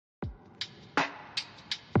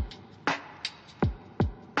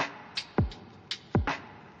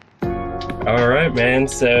All right, man.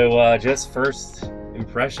 So, just first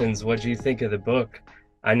impressions, what do you think of the book?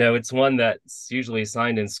 I know it's one that's usually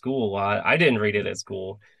assigned in school. I didn't read it at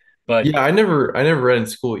school, but Yeah, I never read in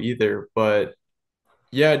school either, but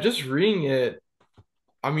yeah, just reading it,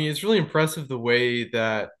 I mean, it's really impressive the way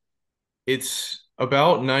that it's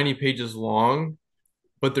about 90 pages long,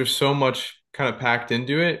 but there's so much kind of packed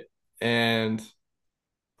into it, and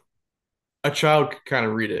a child could kind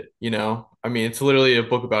of read it, you know? I mean, it's literally a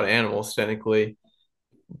book about animals technically,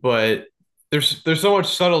 but there's so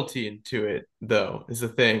much subtlety into it though, is the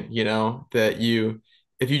thing, you know, that you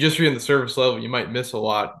if you just read on the surface level, you might miss a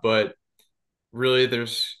lot, but really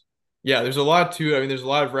there's a lot to it. I mean, there's a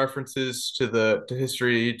lot of references to the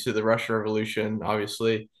history, to the Russian Revolution,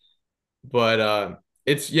 obviously, but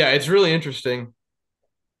it's really interesting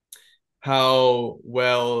how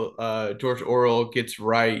well George Orwell gets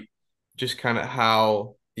right, just kind of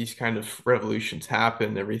how these kind of revolutions happen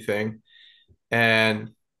and everything.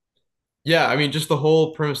 And yeah, I mean, just the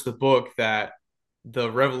whole premise of the book that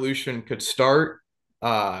the revolution could start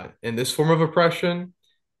in this form of oppression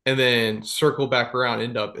and then circle back around,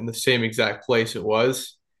 end up in the same exact place it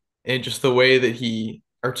was. And just the way that he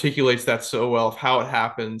articulates that so well of how it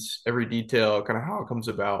happens, every detail, kind of how it comes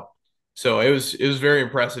about. So it was very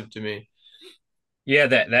impressive to me. yeah,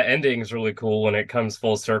 that ending is really cool when it comes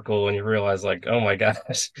full circle and you realize, like, oh my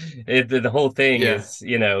gosh, the whole thing Yeah. is,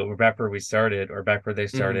 back where we started or back where they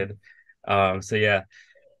Hmm. started. So yeah,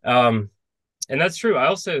 um, and that's true. I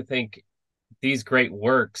also think these great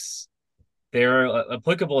works they're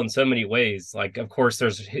applicable in so many ways. Like, of course,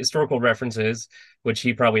 there's historical references, which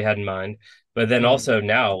he probably had in mind, but then Hmm. also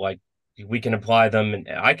now, like, we can apply them, and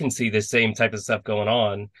I can see the same type of stuff going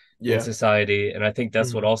on in Yeah. society, and I think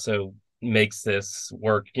that's what Hmm. also makes this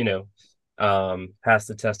work, pass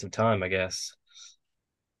the test of time, I guess.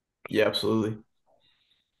 Yeah, absolutely.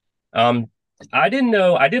 Um, I didn't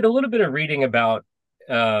know. I did a little bit of reading about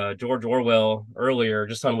George Orwell earlier,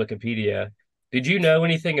 just on Wikipedia. Did you know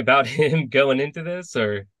anything about him going into this,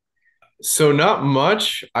 or? So not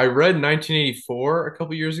much. I read 1984 a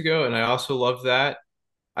couple years ago, and I also loved that.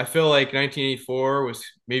 I feel like 1984 was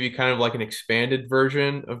maybe kind of like an expanded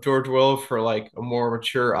version of George Will for like a more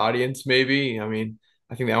mature audience, maybe. I mean,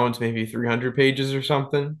 I think that one's maybe 300 pages or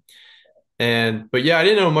something. And but yeah, I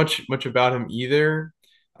didn't know much about him either.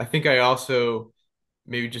 I think I also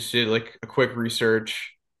maybe just did like a quick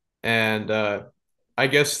research, and I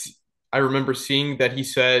guess I remember seeing that he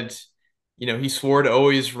said, you know, he swore to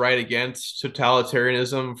always write against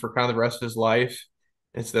totalitarianism for kind of the rest of his life.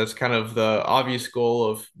 And so that's kind of the obvious goal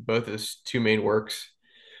of both his two main works.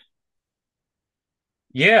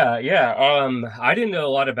 Yeah, yeah. I didn't know a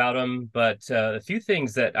lot about him, but a few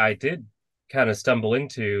things that I did kind of stumble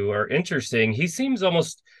into are interesting. He seems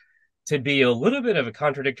almost to be a little bit of a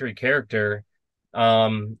contradictory character.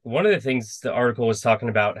 One of the things the article was talking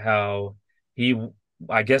about how he,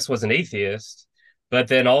 I guess, was an atheist, but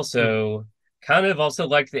then Hmm. also kind of also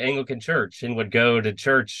liked the Anglican Church and would go to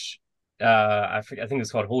church. I think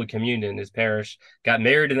it's called Holy Communion. His parish got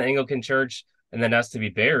married in the Anglican Church and then asked to be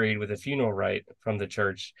buried with a funeral rite from the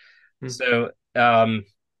church. Hmm. So,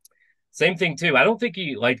 same thing too. I don't think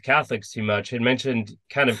he liked Catholics too much. He mentioned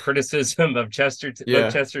kind of criticism of both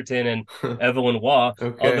Yeah. Chesterton and Evelyn Waugh,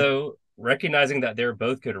 Okay. although recognizing that they're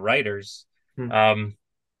both good writers. Hmm. Um,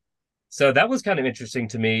 so that was kind of interesting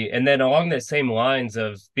to me. And then along the same lines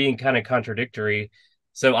of being kind of contradictory.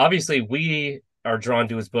 So obviously we are drawn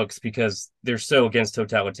to his books because they're so against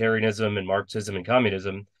totalitarianism and Marxism and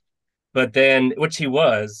communism. But then, which he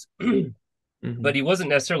was, but Hmm. he wasn't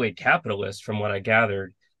necessarily a capitalist from what I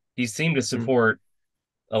gathered. He seemed to Hmm. support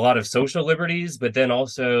a lot of social liberties, but then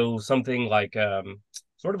also something like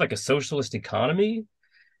sort of like a socialist economy.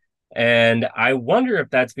 And I wonder if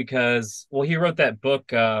that's because, well, he wrote that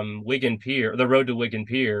book, Wigan Pier, The Road to Wigan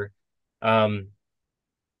Pier. Um,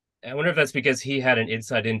 I wonder if that's because he had an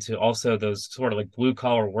insight into also those sort of like blue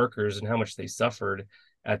collar workers and how much they suffered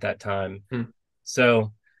at that time. Hmm.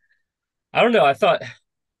 So I don't know. I thought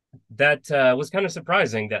that was kind of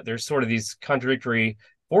surprising that there's sort of these contradictory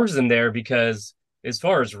forces in there because as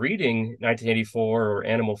far as reading 1984 or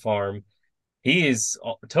Animal Farm, he is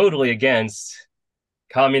totally against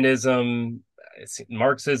communism,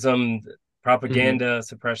 Marxism, Hmm. propaganda,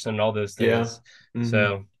 suppression, all those Yeah. things. Hmm.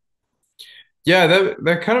 So, Yeah,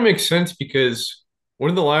 that kind of makes sense because one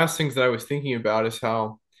of the last things that I was thinking about is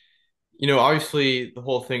how, you know, obviously the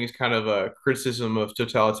whole thing is kind of a criticism of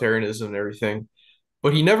totalitarianism and everything,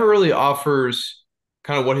 but he never really offers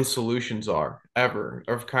kind of what his solutions are ever,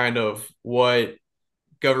 of kind of what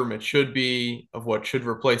government should be, of what should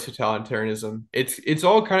replace totalitarianism. It's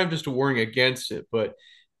all kind of just a warning against it, but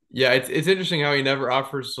Yeah, it's interesting how he never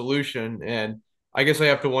offers a solution, and I guess I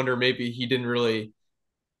have to wonder maybe he didn't really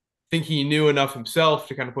think he knew enough himself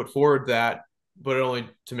to kind of put forward that, but only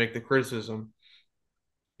to make the criticism.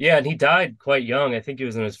 Yeah, and he died quite young. I think he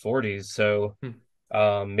was in his 40s. So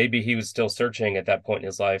Hmm. maybe he was still searching at that point in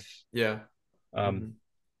his life. Yeah. Um, Hmm.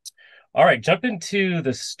 all right, jump into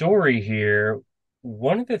the story here.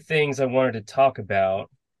 One of the things I wanted to talk about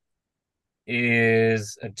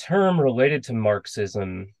is a term related to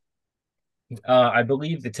Marxism. I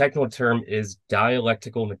believe the technical term is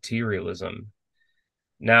dialectical materialism.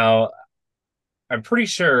 Now, I'm pretty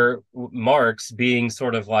sure Marx, being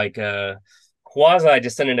sort of like a quasi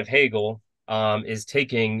descendant of Hegel, is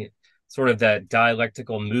taking sort of that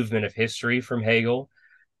dialectical movement of history from Hegel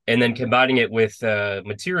and then combining it with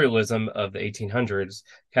materialism of the 1800s,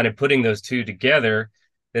 kind of putting those two together,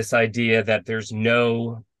 this idea that there's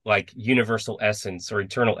no like universal essence or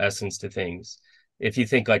eternal essence to things. If you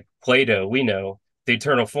think like Plato, we know the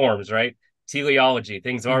eternal forms, right? Teleology,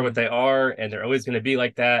 things are what Hmm. they are, and they're always going to be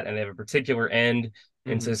like that, and they have a particular end.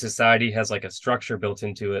 And so Hmm. society has like a structure built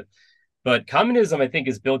into it. But communism, I think,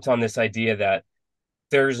 is built on this idea that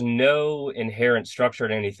there's no inherent structure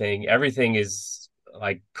to anything. Everything is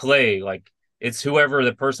like clay, like it's whoever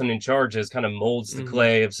the person in charge is kind of molds the Hmm.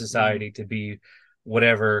 clay of Hmm. society to be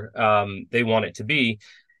whatever they want it to be.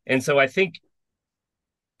 And so I think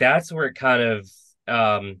that's where it kind of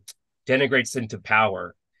denigrates into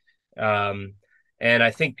power. Um, and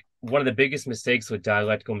I think one of the biggest mistakes with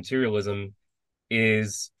dialectical materialism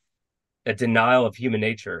is a denial of human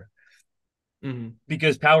nature Hmm.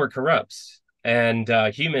 because power corrupts. And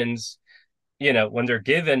humans, when they're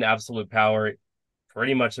given absolute power,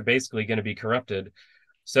 pretty much are basically going to be corrupted.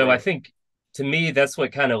 So I Right. think to me, that's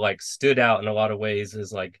what kind of like stood out in a lot of ways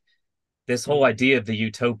is like this whole Hmm. idea of the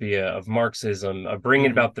utopia of Marxism, of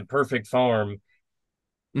bringing Hmm. about the perfect farm.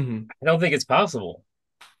 Hmm. I don't think it's possible.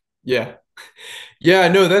 Yeah. Yeah,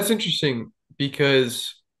 no, that's interesting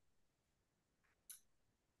because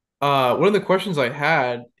one of the questions I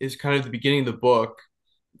had is kind of the beginning of the book.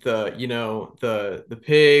 The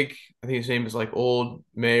pig, I think his name is like Old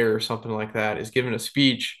Mayor or something like that, is given a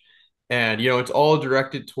speech, and it's all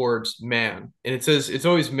directed towards man. And it says it's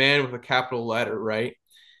always man with a capital letter, right?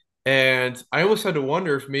 And I almost had to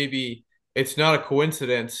wonder if maybe it's not a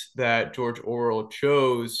coincidence that George Orwell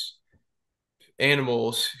chose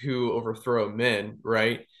animals who overthrow men,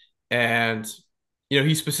 right? And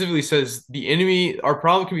he specifically says the enemy, our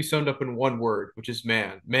problem can be summed up in one word, which is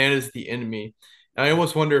man. Man is the enemy. And I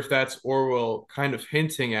almost wonder if that's Orwell kind of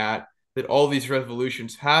hinting at that all these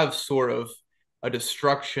revolutions have sort of a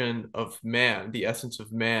destruction of man, the essence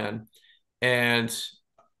of man, and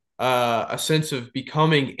a sense of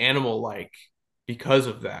becoming animal-like because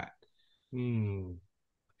of that. Hmm.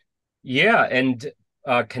 Yeah, and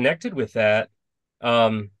connected with that,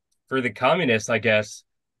 um, for the communists, I guess,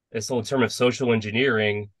 this whole term of social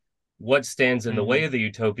engineering, what stands in the way of Hmm. the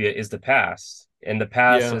utopia is the past. And the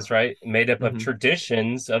past Yeah. is right made up of Hmm.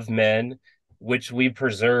 traditions of men, which we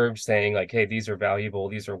preserve, saying like, hey, these are valuable,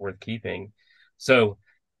 these are worth keeping. So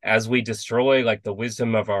as we destroy like the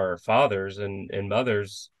wisdom of our fathers and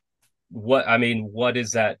mothers, what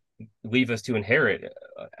does that leave us to inherit?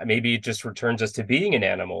 Maybe it just returns us to being an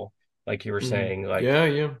animal, like you were Hmm. saying. Like, Yeah,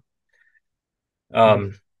 yeah. um,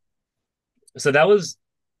 Hmm. so that was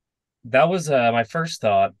my first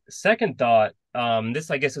thought. Second thought,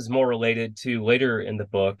 this I guess is more related to later in the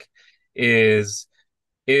book, is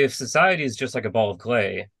if society is just like a ball of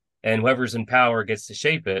clay and whoever's in power gets to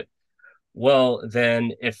shape it, well,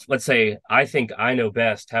 then if let's say I think I know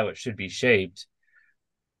best how it should be shaped,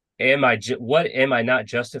 what am I not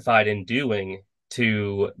justified in doing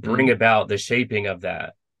to bring Hmm. about the shaping of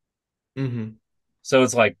that? Hmm. So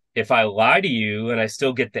it's like if I lie to you and I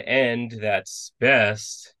still get the end that's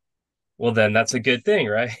best, well then that's a good thing,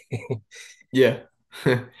 right? Yeah.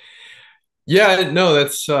 Yeah, no,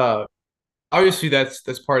 that's obviously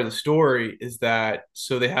that's part of the story is that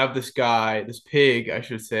so they have this guy, this pig, I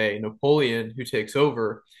should say, Napoleon, who takes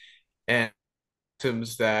over, and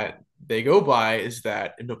systems that they go by is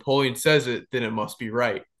that if Napoleon says it, then it must be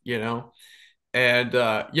right? And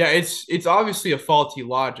yeah, it's obviously a faulty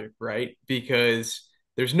logic, right? Because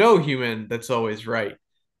there's no human that's always right.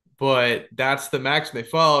 But that's the maxim they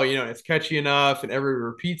follow, and it's catchy enough and everyone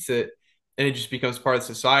repeats it and it just becomes part of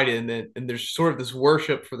society. And there's sort of this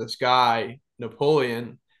worship for this guy,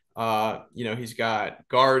 Napoleon. He's got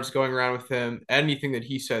guards going around with him. Anything that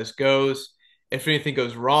he says goes. If anything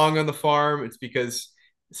goes wrong on the farm, it's because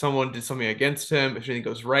someone did something against him. If anything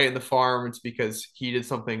goes right in the farm, it's because he did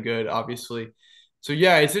something good, obviously. So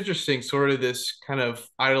yeah, it's interesting, sort of this kind of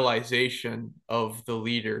idolization of the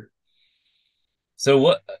leader. So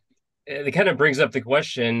what it kind of brings up the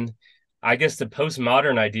question. I guess the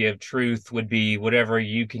postmodern idea of truth would be whatever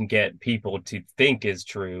you can get people to think is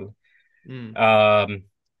true. Mm, Um,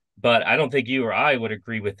 but I don't think you or I would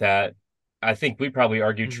agree with that. I think we probably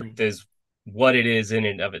argue truth hmm. is what it is in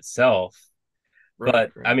and of itself. Right,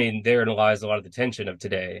 But I right. mean, therein lies a lot of the tension of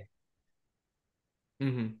today.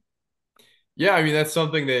 Hmm. Yeah, I mean that's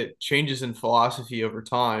something that changes in philosophy over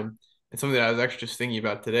time. And something that I was actually just thinking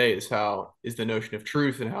about today is how is the notion of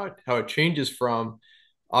truth and how it changes from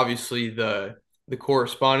obviously the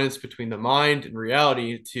correspondence between the mind and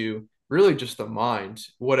reality to really just the mind.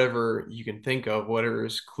 Whatever you can think of, whatever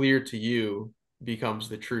is clear to you becomes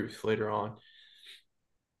the truth later on.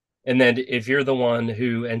 And then if you're the one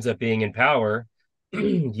who ends up being in power,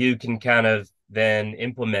 you can kind of then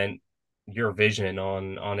implement your vision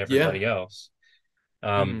on Yeah. everybody else.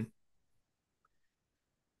 Um, Hmm.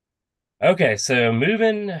 okay, so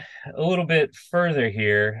moving a little bit further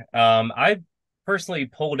here, I personally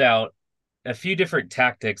pulled out a few different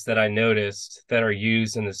tactics that I noticed that are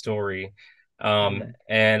used in the story. Hmm.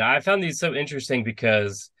 And I found these so interesting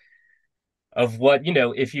because of what,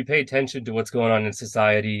 if you pay attention to what's going on in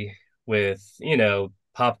society with,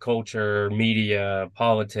 pop culture, media,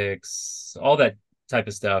 politics, all that type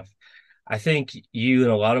of stuff, I think you, in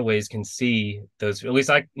a lot of ways, can see those. At least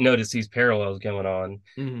I noticed these parallels going on.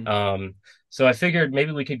 Hmm. Um, so I figured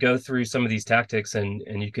maybe we could go through some of these tactics, and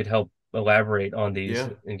you could help elaborate on these Yeah.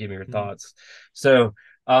 and give me your Hmm. thoughts. So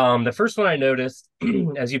the first one I noticed,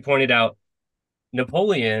 as you pointed out,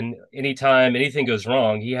 Napoleon, anytime anything goes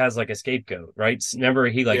wrong, he has like a scapegoat, right? Remember,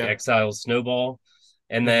 he like Yeah. exiles Snowball,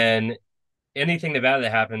 and Hmm. then anything bad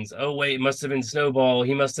that happens, oh wait, it must have been Snowball.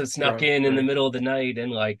 He must have snuck Right, in the right. middle of the night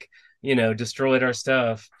and like, destroyed our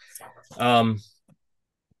stuff. Um,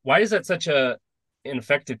 why is that such a an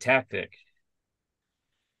effective tactic?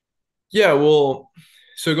 Yeah, well,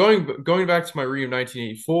 so going back to my reading of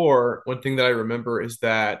 1984, one thing that I remember is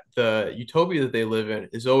that the utopia that they live in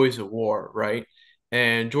is always a war, right?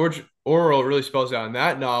 And George Orwell really spells out in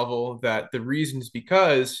that novel that the reason is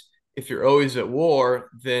because if you're always at war,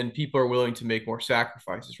 then people are willing to make more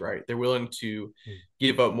sacrifices, right? They're willing to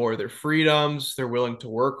give up more of their freedoms, they're willing to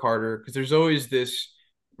work harder because there's always this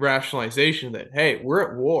rationalization that, hey, we're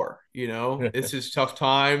at war, this is tough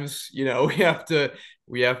times,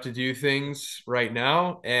 we have to do things right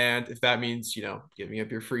now. And if that means, giving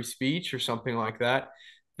up your free speech or something like that,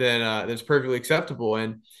 then that's perfectly acceptable.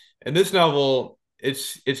 And in this novel,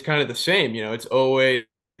 it's kind of the same. It's always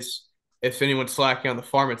if anyone's slacking on the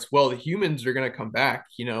farm, it's well, the humans are gonna come back.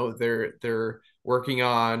 They're working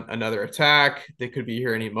on another attack. They could be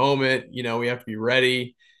here any moment. We have to be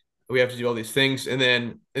ready. We have to do all these things. And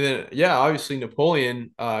then yeah, obviously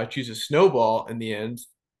Napoleon chooses Snowball in the end.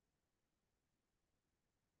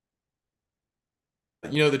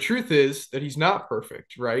 The truth is that he's not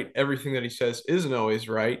perfect, right? Everything that he says isn't always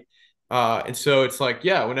right. And so it's like,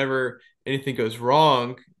 yeah, whenever anything goes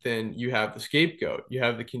wrong, then you have the scapegoat. You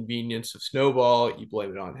have the convenience of Snowball, you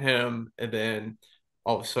blame it on him, and then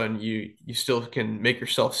all of a sudden you still can make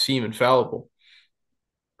yourself seem infallible.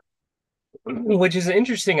 Which is an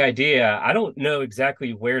interesting idea. I don't know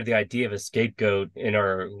exactly where the idea of a scapegoat in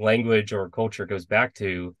our language or culture goes back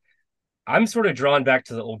to. I'm sort of drawn back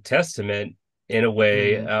to the Old Testament in a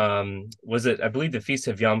way. Hmm. Was it, I believe, the Feast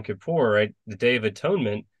of Yom Kippur, right? The Day of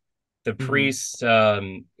Atonement. The Hmm. priest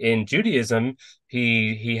in Judaism,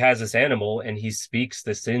 he has this animal and he speaks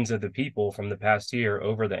the sins of the people from the past year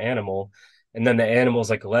over the animal, and then the animal's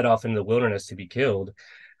like led off into the wilderness to be killed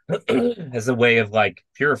as a way of like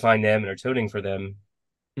purifying them and atoning for them.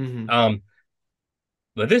 Hmm. Um,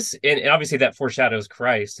 but this, and obviously that foreshadows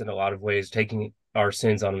Christ in a lot of ways, taking our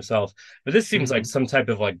sins on himself. But this seems like Hmm. some type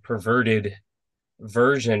of like perverted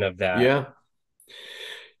version of that. Yeah.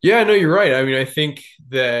 Yeah, no, you're right. I mean, I think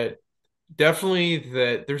that definitely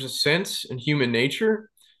that there's a sense in human nature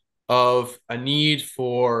of a need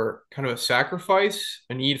for kind of a sacrifice,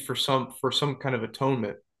 a need for some kind of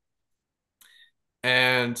atonement.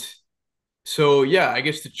 And so yeah, I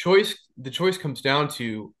guess the choice comes down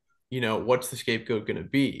to, what's the scapegoat going to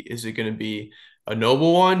be? Is it going to be a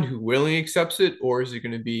noble one who willingly accepts it, or is it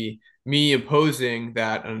going to be me imposing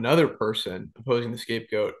that on another person, opposing the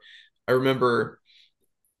scapegoat? I remember,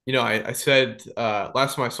 I said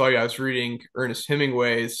last time I saw you, I was reading Ernest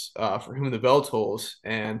Hemingway's For Whom the Bell Tolls,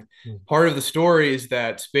 and part of the story is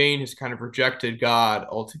that Spain has kind of rejected God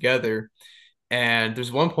altogether. And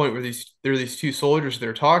there's one point where there are these two soldiers that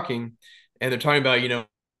are talking, and they're talking about,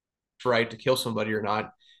 right to kill somebody or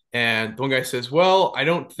not. And the one guy says, well, I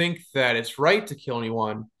don't think that it's right to kill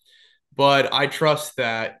anyone, but I trust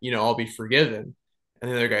that, I'll be forgiven.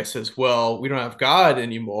 And the other guy says, well, we don't have God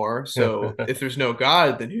anymore. So if there's no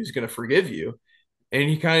God, then who's going to forgive you? And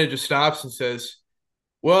he kind of just stops and says,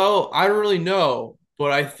 well, I don't really know,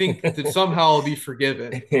 but I think that somehow I'll be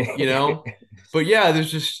forgiven, you know? But yeah,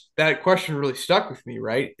 there's just that question really stuck with me,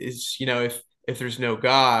 right? Is, if there's no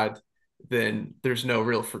God, then there's no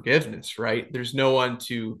real forgiveness, right? There's no one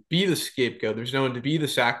to be the scapegoat. There's no one to be the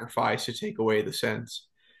sacrifice to take away the sins.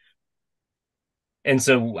 And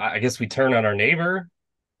so I guess we turn on our neighbor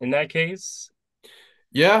in that case.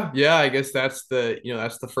 Yeah, yeah, I guess that's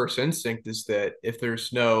the first instinct is that if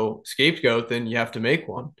there's no scapegoat, then you have to make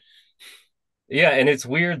one. Yeah, and it's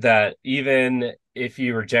weird that even if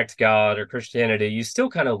you reject God or Christianity, you still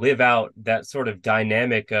kind of live out that sort of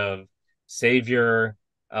dynamic of savior,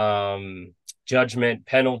 um, judgment,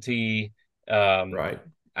 penalty, um, Right.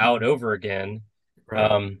 out Mhm. over again,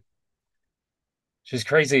 Right. um, which is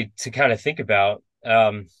crazy to kind of think about.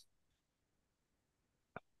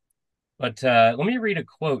 But let me read a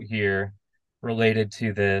quote here related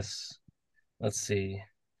to this. Let's see.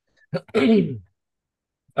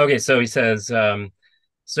 Okay, so he says,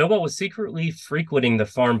 Snowball was secretly frequenting the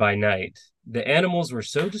farm by night. The animals were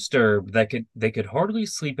so disturbed that they could hardly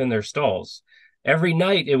sleep in their stalls. Every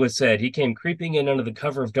night, it was said, he came creeping in under the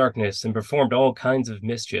cover of darkness and performed all kinds of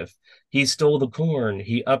mischief. He stole the corn,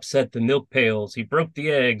 he upset the milk pails, he broke the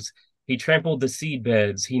eggs, he trampled the seed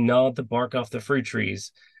beds, he gnawed the bark off the fruit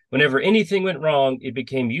trees. Whenever anything went wrong, it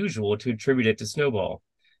became usual to attribute it to Snowball.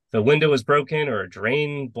 If a window was broken or a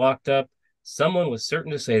drain blocked up, someone was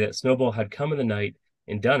certain to say that Snowball had come in the night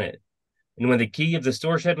and done it. And when the key of the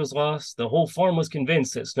store shed was lost, the whole farm was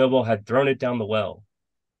convinced that Snowball had thrown it down the well.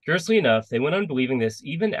 Curiously enough, they went on believing this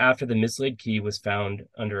even after the mislaid key was found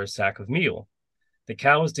under a sack of meal. The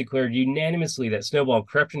cows declared unanimously that Snowball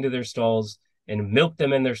crept into their stalls and milked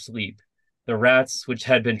them in their sleep. The rats, which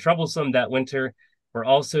had been troublesome that winter, were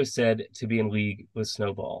also said to be in league with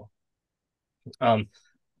Snowball. Um,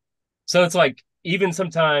 so it's like even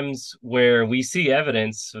sometimes where we see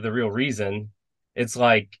evidence of the real reason, it's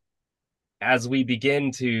like as we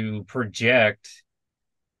begin to project,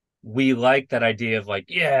 we like that idea of like,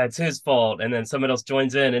 yeah, it's his fault, and then someone else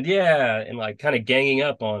joins in, and yeah, and like kind of ganging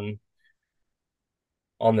up on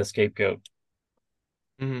the scapegoat.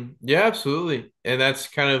 Yeah, absolutely. And that's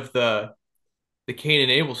kind of the Cain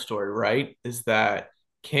and Abel story, right? Is that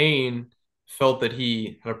Cain felt that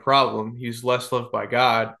he had a problem. He was less loved by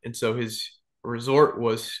God, and so his resort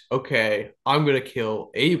was, okay, I'm gonna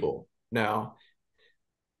kill Abel now.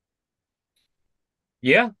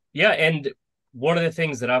 Yeah, yeah, and one of the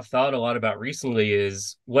things that I've thought a lot about recently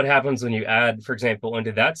is what happens when you add, for example,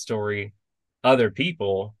 into that story other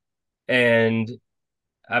people, and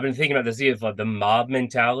I've been thinking about this idea of like the mob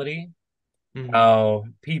mentality. Hmm. How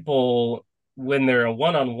people, when they're a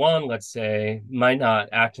one-on-one, let's say, might not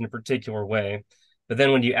act in a particular way, but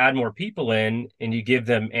then when you add more people in and you give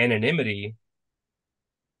them anonymity,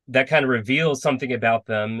 that kind of reveals something about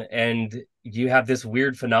them, and you have this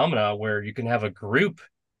weird phenomena where you can have a group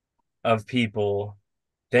of people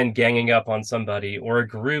then ganging up on somebody, or a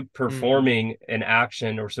group Hmm. performing an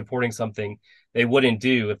action or supporting something they wouldn't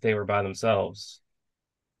do if they were by themselves.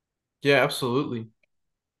 Yeah, absolutely.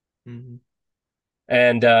 Hmm.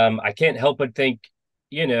 And I can't help but think,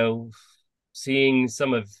 you know, seeing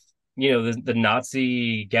some of, the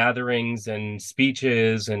Nazi gatherings and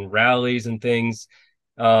speeches and rallies and things,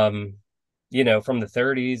 um, from the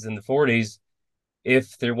 30s and the 40s,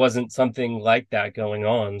 if there wasn't something like that going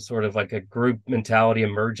on, sort of like a group mentality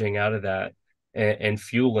emerging out of that and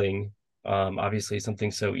fueling, obviously,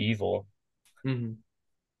 something so evil. Hmm.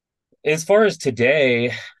 As far as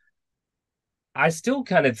today, I still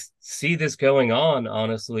kind of see this going on,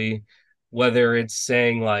 honestly, whether it's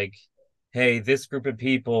saying like, hey, this group of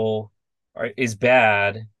people is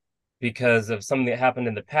bad because of something that happened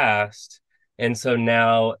in the past. And so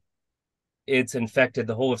now it's infected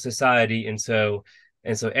the whole of society. And so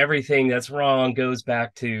everything that's wrong goes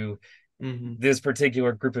back to Hmm. this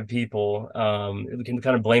particular group of people. We can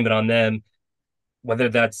kind of blame it on them, whether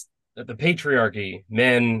that's the patriarchy,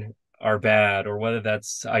 men are bad, or whether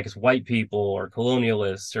that's, I guess, white people or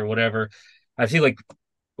colonialists or whatever. I feel like,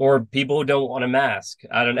 or people who don't want a mask.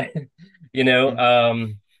 I don't know,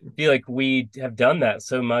 I feel like we have done that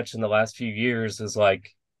so much in the last few years is like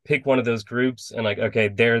pick one of those groups and like, okay,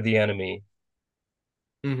 they're the enemy.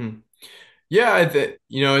 Hmm. Yeah,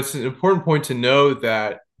 it's an important point to know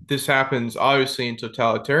that this happens obviously in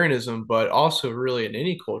totalitarianism, but also really in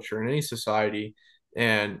any culture, in any society.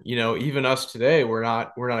 And, even us today, we're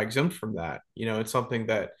not exempt from that. It's something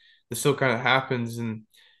that this still kind of happens.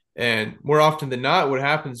 And more often than not, what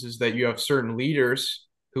happens is that you have certain leaders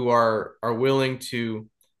who are willing to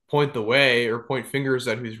point the way or point fingers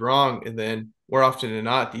at who's wrong, and then more often than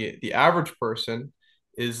not, the average person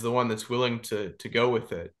is the one that's willing to go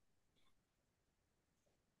with it.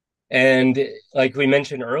 And like we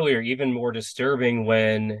mentioned earlier, even more disturbing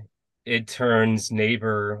when it turns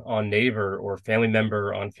neighbor on neighbor or family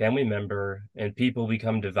member on family member, and people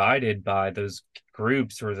become divided by those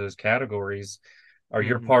groups or those categories. Or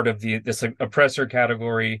you're Hmm. part of the this oppressor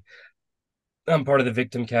category, I'm part of the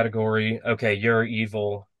victim category. Okay, you're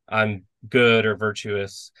evil, I'm good or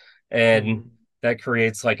virtuous. And Hmm. that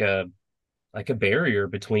creates like a barrier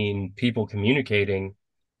between people communicating.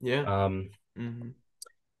 Yeah. Um, Hmm.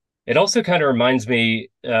 it also kind of reminds me,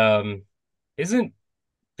 isn't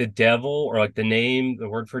the devil or like the name, the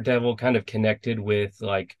word for devil kind of connected with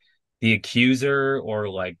like the accuser or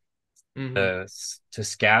like Hmm. to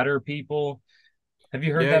scatter people? Have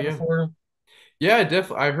you heard Yeah, that yeah. before? Yeah,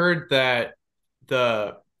 definitely. I heard that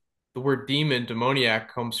the the word demon,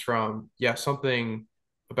 demoniac, comes from, yeah, something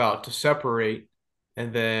about to separate,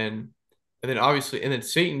 and then obviously, and then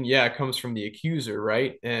Satan, yeah, it comes from the accuser,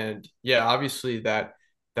 right? And yeah, obviously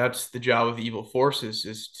that's the job of the evil forces,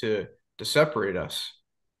 is to separate us.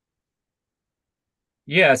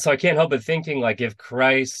 Yeah, so I can't help but thinking like if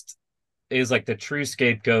Christ is like the true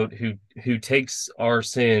scapegoat who takes our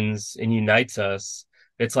sins and unites us,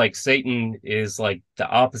 it's like Satan is like the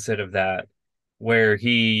opposite of that, where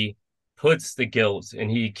he puts the guilt and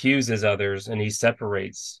he accuses others and he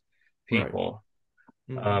separates Right. people.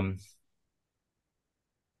 Hmm. Um,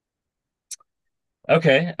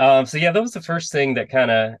 okay. So yeah, that was the first thing that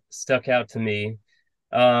kind of stuck out to me.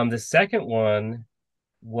 The second one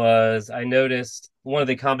was I noticed one of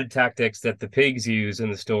the common tactics that the pigs use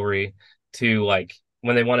in the story to like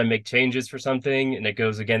when they want to make changes for something and it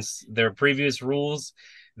goes against their previous rules,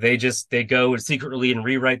 they go secretly and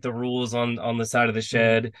rewrite the rules on the side of the Hmm.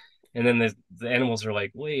 shed. And then the animals are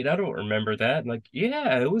like, wait, I don't remember that. And like,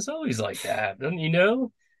 yeah, it was always like that, don't you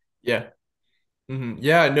know? Yeah. Hmm.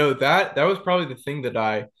 Yeah, no, that was probably the thing that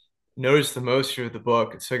I noticed the most through the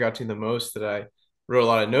book. It stuck out to me the most, that I wrote a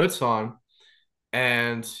lot of notes on.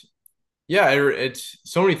 And yeah, it's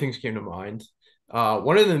so many things came to mind.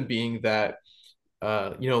 One of them being that,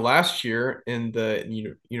 last year in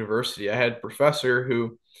the university, I had a professor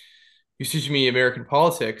who was teaching me American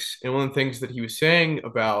politics, and one of the things that he was saying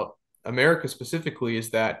about America specifically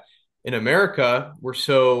is that in America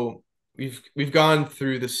we've gone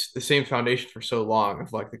through the same foundation for so long,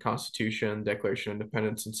 of like the Constitution, Declaration of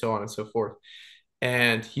Independence, and so on and so forth.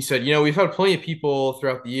 And he said, we've had plenty of people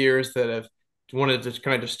throughout the years that have wanted to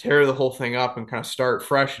kind of just tear the whole thing up and kind of start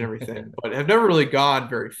fresh and everything, but have never really gone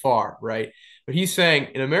very far, right? But he's saying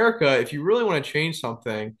in America, if you really want to change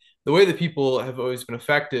something, the way that people have always been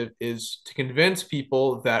effective is to convince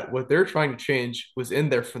people that what they're trying to change was in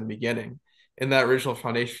there from the beginning, in that original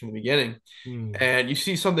foundation from the beginning. Hmm. And you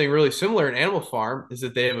see something really similar in Animal Farm, is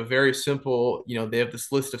that they have a very simple, they have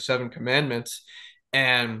this list of seven commandments,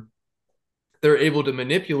 and they're able to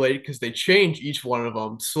manipulate because they change each one of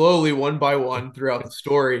them slowly, one by one, throughout the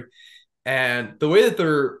story. And the way that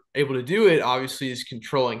they're able to do it, obviously, is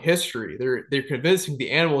controlling history. They're convincing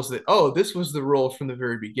the animals that, oh, this was the rule from the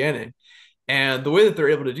very beginning. And the way that they're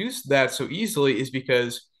able to do that so easily is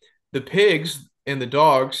because the pigs and the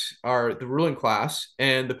dogs are the ruling class,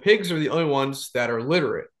 and the pigs are the only ones that are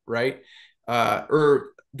literate, right?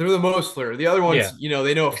 Or they're the most literate. The other ones, Yeah.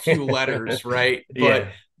 they know a few letters, right? But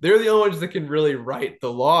Yeah. they're the only ones that can really write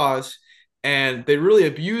the laws, and they really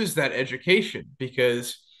abuse that education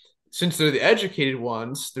because since they're the educated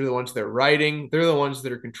ones, they're the ones that are writing, they're the ones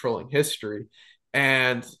that are controlling history.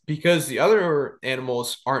 And because the other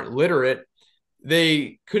animals aren't literate,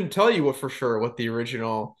 they couldn't tell you what for sure what the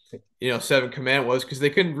original, seven command was, because they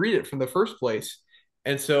couldn't read it from the first place.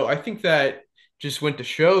 And so I think that just went to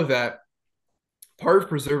show that part of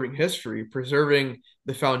preserving history, preserving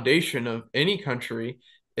the foundation of any country,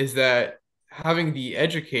 is that having the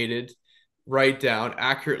educated write down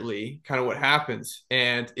accurately kind of what happens.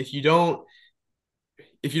 And if you don't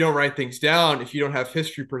write things down, if you don't have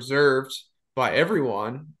history preserved by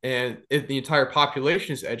everyone, and if the entire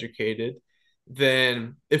population is educated,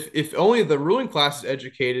 then if only the ruling class is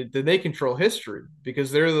educated, then they control history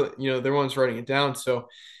because they're ones writing it down. So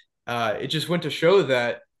it just went to show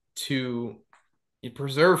that to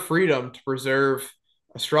preserve freedom, to preserve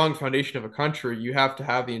a strong foundation of a country, you have to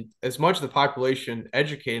have as much of the population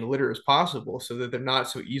educated and literate as possible, so that they're not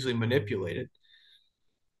so easily manipulated.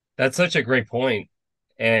 That's such a great point.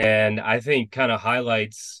 And I think kind of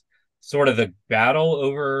highlights sort of the battle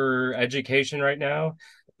over education right now.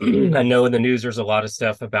 I Hmm. know in the news there's a lot of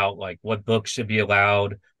stuff about like what books should be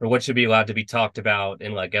allowed or what should be allowed to be talked about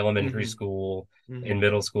in like elementary Hmm. school and Hmm.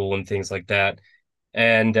 middle school and things like that.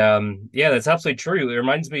 And yeah, that's absolutely true. It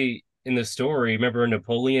reminds me in the story, remember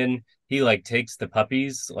Napoleon, he like takes the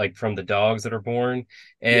puppies like from the dogs that are born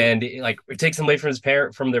Yeah. and like it takes them away from his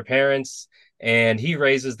parent from their parents and he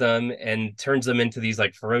raises them and turns them into these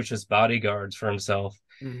like ferocious bodyguards for himself.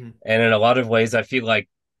 Hmm. And in a lot of ways, I feel like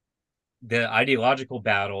the ideological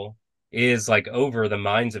battle is like over the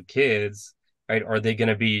minds of kids, right? Are they going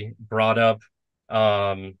to be brought up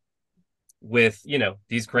um with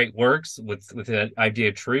these great works with the idea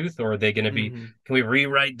of truth, or are they going to be, Hmm. can we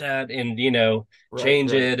rewrite that and Right,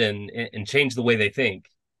 change right. it and change the way they think?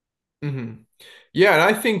 Hmm. Yeah, and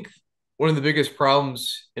I think one of the biggest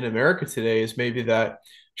problems in America today is maybe that,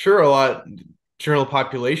 sure, a lot general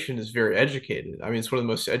population is very educated. I mean, it's one of the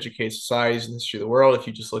most educated societies in the history of the world if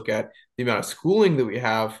you just look at the amount of schooling that we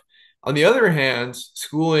have. On the other hand,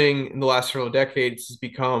 schooling in the last several decades has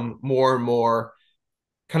become more and more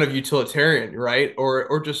kind of utilitarian, right?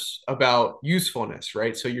 Or just about usefulness,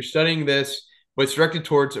 right? So you're studying this, but it's directed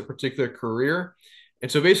towards a particular career. And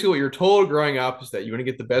so basically what you're told growing up is that you want to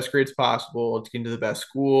get the best grades possible, to get into the best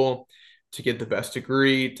school, to get the best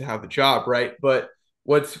degree, to have the job, right? But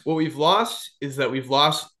what we've lost is that we've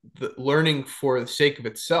lost the learning for the sake of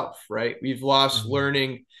itself, right? We've lost Mhm.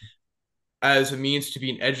 learning as a means to be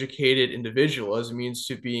an educated individual, as a means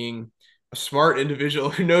to being a smart individual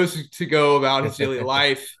who knows to go about his daily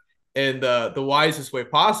life in the wisest way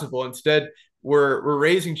possible. Instead, we're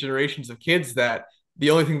raising generations of kids that the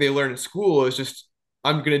only thing they learn in school is just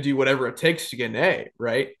I'm going to do whatever it takes to get an A,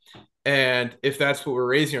 right? And if that's what we're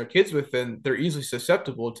raising our kids with, then they're easily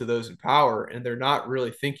susceptible to those in power, and they're not really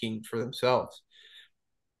thinking for themselves.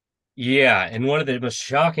 Yeah, and one of the most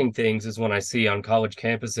shocking things is when I see on college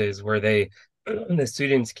campuses where they the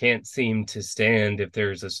students can't seem to stand if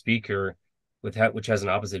there's a speaker which has an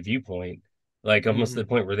opposite viewpoint, like almost to the Hmm.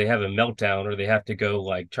 point where they have a meltdown or they have to go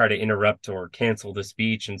like try to interrupt or cancel the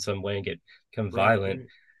speech in some way and become Right, violent. right.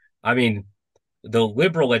 I mean, the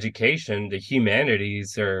liberal education, the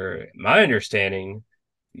humanities are, my understanding,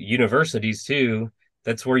 universities too,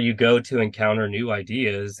 that's where you go to encounter new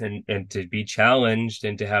ideas and to be challenged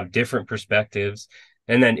and to have different perspectives.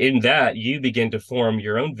 And then in that, you begin to form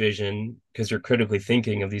your own vision because you're critically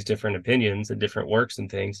thinking of these different opinions and different works and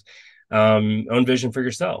things, own vision for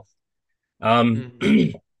yourself. Um,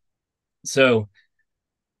 Hmm. so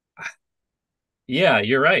yeah,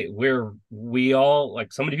 you're right. We all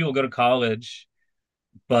like so many people go to college,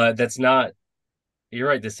 but that's not, you're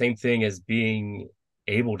right, the same thing as being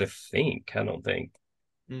able to think, I don't think.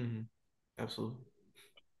 Hmm. Absolutely.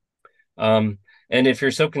 Um, and if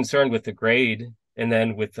you're so concerned with the grade and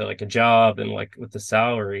then with like a job and like with the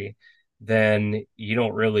salary, then you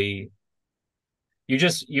don't really,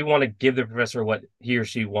 you want to give the professor what he or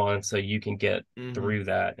she wants so you can get Hmm. through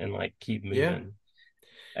that and like keep Yeah. moving.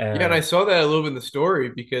 Yeah, and Uh, I saw that a little bit in the story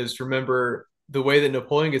because remember the way that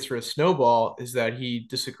Napoleon gets rid of Snowball is that he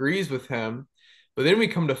disagrees with him, but then we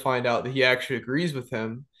come to find out that he actually agrees with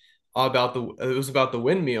him about it was about the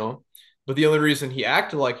windmill, but the only reason he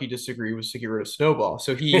acted like he disagreed was to get rid of Snowball.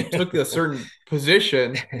 So he took a certain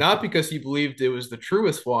position not because he believed it was the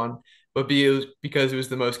truest one, but because it was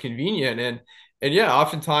the most convenient. And yeah,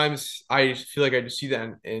 oftentimes I feel like I just see that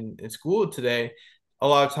in school today a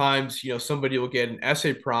lot of times, somebody will get an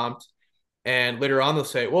essay prompt and later on they'll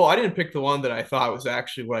say, well, I didn't pick the one that I thought was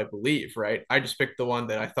actually what I believe, right? I just picked the one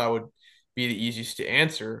that I thought would be the easiest to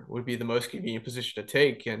answer, would be the most convenient position to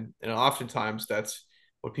take. And oftentimes that's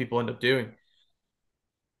what people end up doing.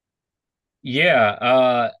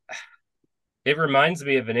 yeah, it reminds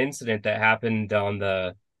me of an incident that happened on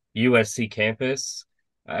the USC campus.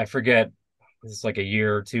 I forget, this is like a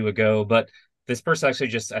year or two ago, but this person actually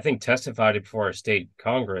just, I think, testified before our state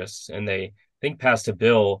Congress, and they, I think, passed a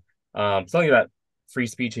bill, something about free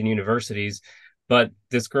speech in universities. But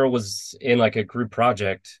this girl was in like a group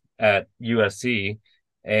project at USC,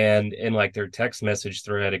 and in like their text message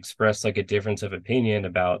thread expressed like a difference of opinion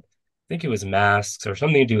about, I think it was masks or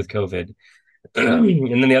something to do with COVID.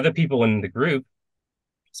 And then the other people in the group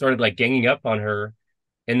started like ganging up on her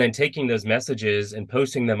and then taking those messages and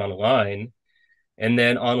posting them online. And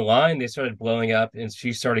then online they started blowing up and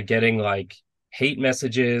she started getting like hate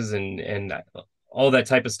messages and all that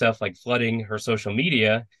type of stuff like flooding her social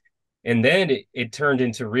media. And then it turned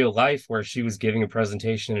into real life where she was giving a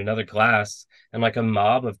presentation in another class and like a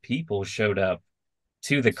mob of people showed up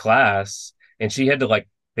to the class and she had to like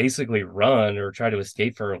basically run or try to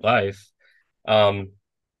escape for her life. Um,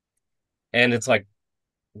 and it's like,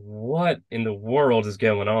 what in the world is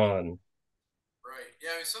going on?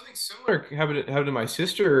 Yeah, I mean, something similar happened to my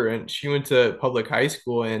sister, and she went to public high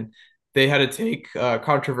school, and they had to take a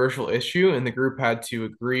controversial issue, and the group had to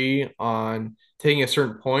agree on taking a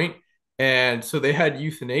certain point, and so they had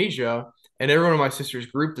euthanasia, and everyone in my sister's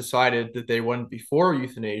group decided that they wanted before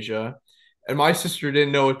euthanasia, and my sister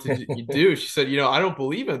didn't know what to do. She said, I don't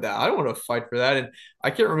believe in that. I don't want to fight for that, and I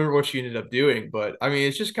can't remember what she ended up doing, but I mean,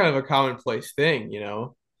 it's just kind of a commonplace thing.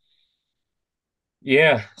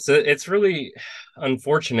 Yeah, so it's really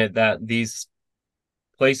unfortunate that these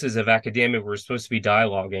places of academia were supposed to be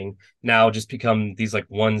dialoguing now just become these like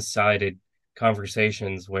one-sided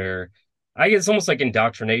conversations where I guess it's almost like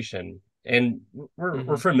indoctrination. And we're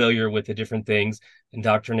Hmm. familiar with the different things,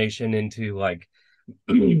 indoctrination into like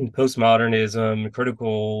postmodernism,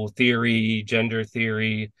 critical theory, gender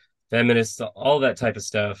theory, feminists, all that type of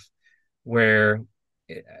stuff, where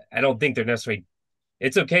I don't think they're necessarily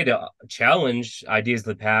it's okay to challenge ideas of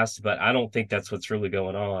the past, but I don't think that's what's really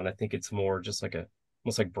going on. I think it's more just like a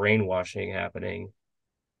almost like brainwashing happening.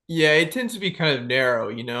 Yeah, it tends to be kind of narrow.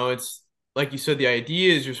 It's like you said, the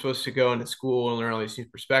idea is you're supposed to go into school and learn all these new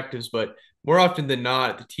perspectives, but more often than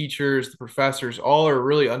not, the teachers, the professors, all are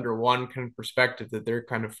really under one kind of perspective that they're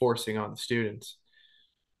kind of forcing on the students.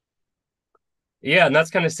 Yeah, and that's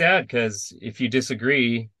kind of sad because if you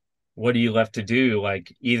disagree, what are you left to do?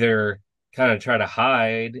 Like either kind of try to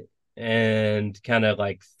hide and kind of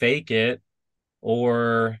like fake it,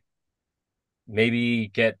 or maybe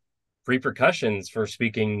get repercussions for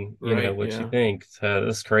speaking, Right, what you yeah. think. So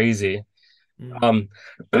that's crazy. Hmm. Um,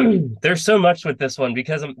 there's so much with this one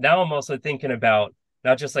because I'm also thinking about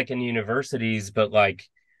not just like in universities, but like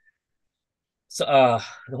the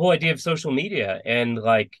whole idea of social media and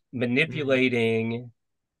like Hmm. manipulating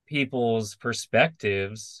people's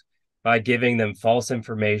perspectives by giving them false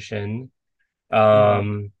information, Hmm.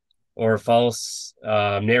 um, or false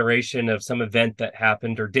narration of some event that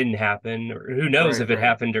happened or didn't happen, or who knows Right, if it right,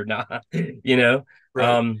 happened or not, you know?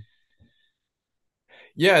 right. Um,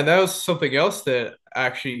 Yeah, and that was something else that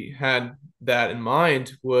actually had that in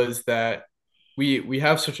mind was that we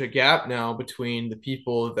have such a gap now between the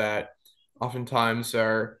people that oftentimes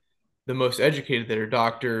are the most educated, that are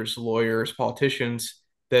doctors, lawyers, politicians,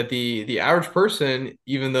 that the average person,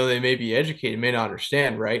 even though they may be educated, may not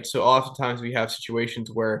understand, right? So oftentimes we have situations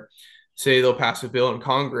where, say, they'll pass a bill in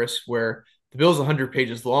Congress where the bill's 100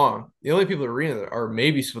 pages long. The only people that are reading it are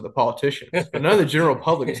maybe some of the politicians, but none of the general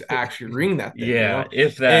public is actually reading that thing, you yeah, know?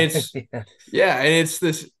 if And that, it's, yeah. yeah, and it's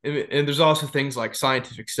this, and there's also things like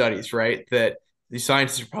scientific studies, right? That these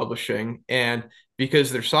scientists are publishing, and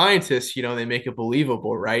because they're scientists, they make it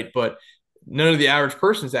believable, right? But none of the average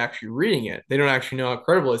person is actually reading it. They don't actually know how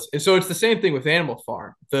credible it is. And so it's the same thing with Animal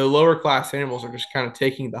Farm. The lower class animals are just kind of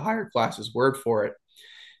taking the higher class's word for it.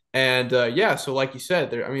 And yeah, so like you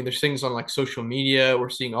said, I mean, there's things on like social media. We're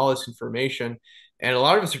seeing all this information, and a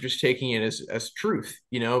lot of us are just taking it as truth.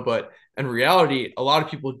 But in reality, a lot of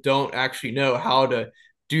people don't actually know how to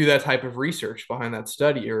do that type of research behind that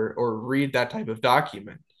study or read that type of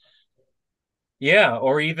document. Yeah,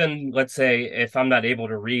 or even let's say if I'm not able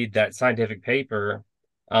to read that scientific paper,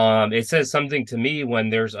 it says something to me when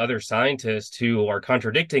there's other scientists who are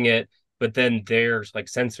contradicting it, but then they're like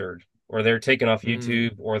censored or they're taken off Mm,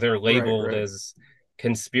 YouTube or they're right, labeled right. as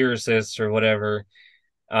conspiracists or whatever.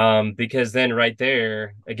 Because then right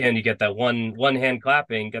there, again, you get that one hand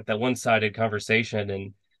clapping, get that one-sided conversation,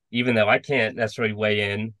 and even though I can't necessarily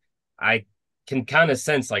weigh in, I can kind of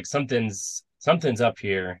sense like something's up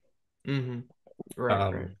here. Hmm. Right,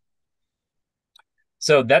 right. Um,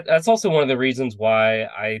 So that's also one of the reasons why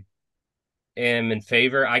I am in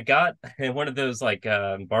favor. I got one of those like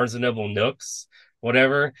Barnes and Noble Nooks,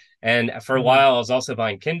 whatever. And for a Hmm. while, I was also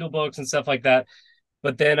buying Kindle books and stuff like that.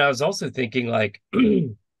 But then I was also thinking, like,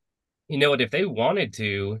 what, if they wanted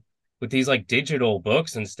to, with these like digital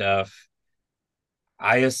books and stuff,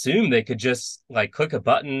 I assume they could just like click a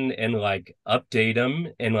button and like update them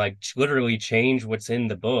and like literally change what's in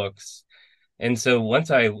the books. And so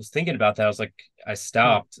once I was thinking about that, I was like, I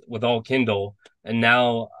Hmm. stopped with all Kindle, and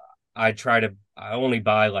now I only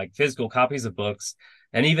buy like physical copies of books.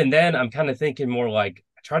 And even then, I'm kind of thinking more like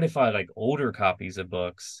I try to find like older copies of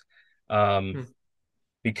books, um, Hmm.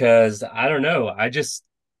 because I don't know, I just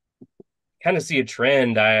kind of see a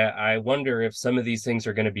trend. I wonder if some of these things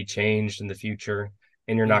are going to be changed in the future,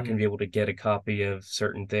 and you're not going to Hmm. be able to get a copy of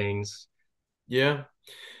certain things. Yeah.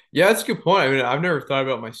 Yeah, that's a good point. I mean, I've never thought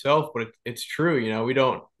about it myself, but it's true. We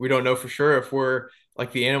don't know for sure if we're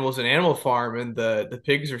like the animals in Animal Farm and the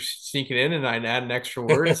pigs are sneaking in and adding extra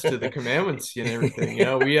words to the commandments and everything.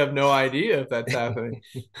 We have no idea if that's happening.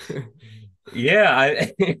 Yeah,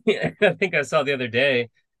 I I think I saw the other day.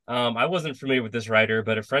 I wasn't familiar with this writer,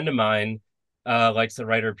 but a friend of mine likes the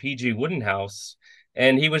writer P.G. Woodenhouse,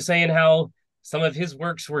 and he was saying how some of his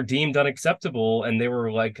works were deemed unacceptable, and they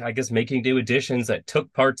were like, I guess, making new editions that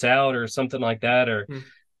took parts out or something like that. Or, Hmm.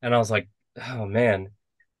 and I was like, oh man.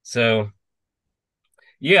 So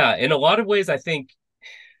yeah, in a lot of ways, I think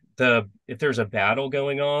the if there's a battle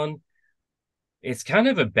going on, it's kind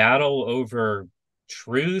of a battle over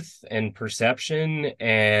truth and perception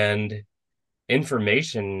and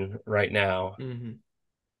information right now. Hmm.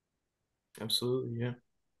 Absolutely, yeah.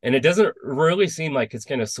 And it doesn't really seem like it's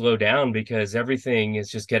going to slow down because everything is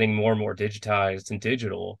just getting more and more digitized and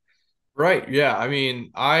digital. Right. Yeah. I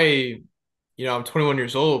mean, I'm 21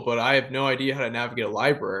 years old, but I have no idea how to navigate a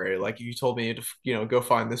library. Like if you told me to, go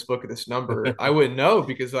find this book at this number, I wouldn't know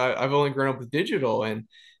because I've only grown up with digital, and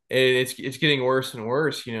it's getting worse and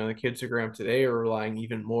worse. The kids who grow up today are relying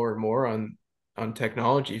even more and more on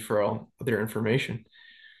technology for all their information.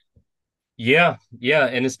 Yeah, yeah,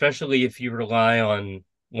 and especially if you rely on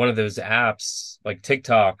one of those apps like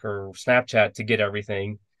TikTok or Snapchat to get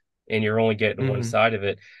everything, and you're only getting one Hmm. side of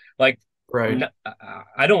it. Like, Right.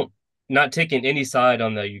 I don't not taking any side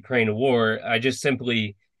on the Ukraine war. I just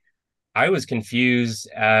simply I was confused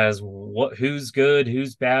as who's good,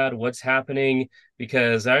 who's bad, what's happening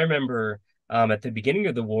because I remember at the beginning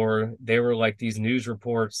of the war there were like these news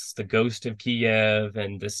reports, the ghost of Kiev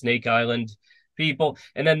and the Snake Island people,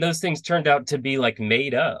 and then those things turned out to be like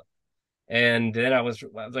made up. And then I was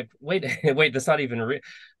like, wait, wait, that's not even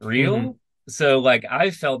Hmm. real. So like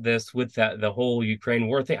I felt this with that the whole Ukraine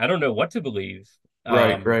war thing. I don't know what to believe.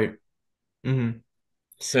 Right. Um, Right. Hmm.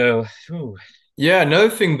 so whew. Yeah, another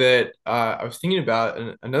thing that I was thinking about,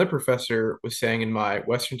 and another professor was saying in my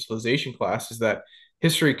Western civilization class, is that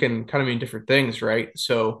history can kind of mean different things, right?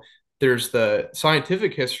 So there's the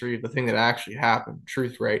scientific history of the thing that actually happened,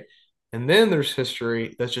 truth, right? And then there's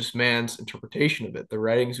history that's just man's interpretation of it, the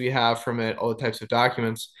writings we have from it, all the types of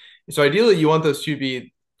documents. And so ideally, you want those two to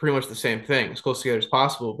be pretty much the same thing, as close together as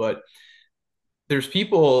possible. But there's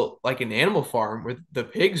people like an animal farm where the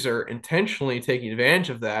pigs are intentionally taking advantage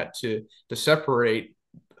of that to separate,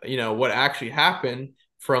 what actually happened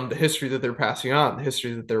from the history that they're passing on, the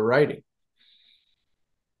history that they're writing.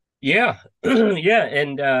 Yeah. Yeah.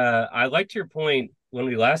 And I liked your point when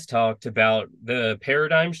we last talked about the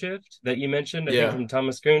paradigm shift that you mentioned, I think Yeah. from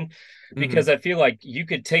Thomas Kuhn, because Hmm. I feel like you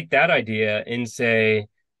could take that idea and say,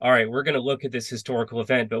 all right, we're going to look at this historical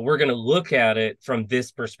event, but we're going to look at it from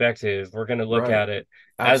this perspective. We're going to look Right. at it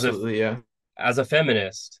as a Absolutely. Yeah. as a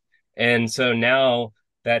feminist. And so now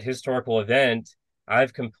that historical event,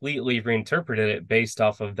 I've completely reinterpreted it based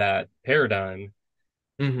off of that paradigm.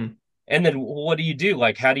 Hmm. And then what do you do?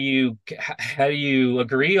 Like, how do you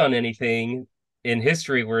agree on anything in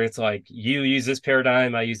history where it's like you use this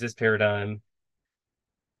paradigm, I use this paradigm,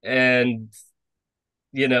 and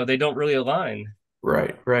they don't really align.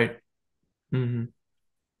 Right. Right. Hmm.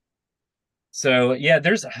 So yeah,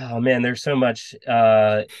 oh man, there's so much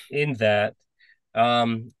in that.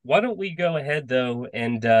 Why don't we go ahead though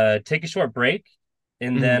and take a short break,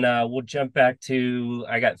 and then Hmm. we'll jump back to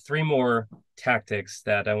I got three more tactics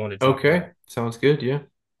that I want to talk Okay. about. Sounds good. Yeah.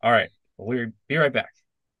 All right, we'll be right back.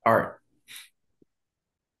 All right.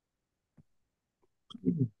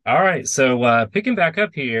 All right, so picking back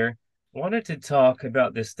up here, wanted to talk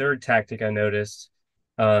about this third tactic I noticed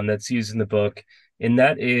that's used in the book, and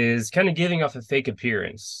that is kind of giving off a fake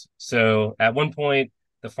appearance. So at one point,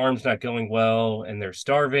 the farm's not going well, and they're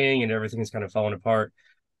starving, and everything's kind of falling apart.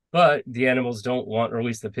 But the animals don't want, or at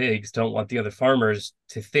least the pigs don't want the other farmers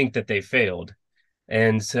to think that they failed.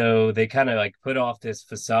 And so they kind of like put off this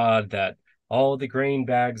facade that all the grain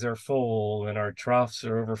bags are full and our troughs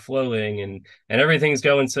are overflowing and everything's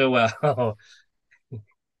going so well.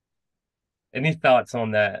 Any thoughts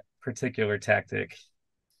on that particular tactic?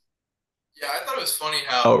 Yeah, I thought it was funny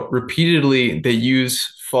how repeatedly they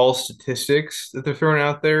use false statistics that they're throwing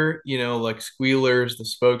out there. Like Squealer's the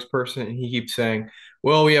spokesperson, and he keeps saying,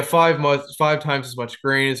 "Well, we have five times as much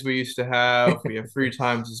grain as we used to have. We have three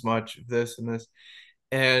times as much of this and this."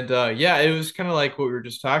 And yeah, it was kind of like what we were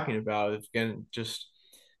just talking about. If again, just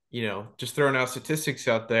throwing out statistics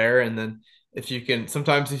out there, and then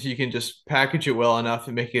sometimes if you can just package it well enough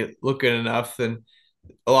and make it look good enough, then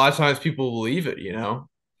a lot of times people believe it.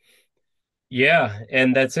 Yeah,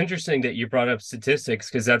 and that's interesting that you brought up statistics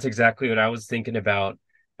because that's exactly what I was thinking about.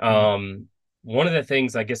 Mhm. Um, One of the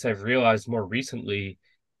things I guess I've realized more recently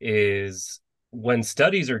is when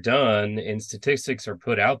studies are done and statistics are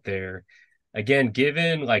put out there, again,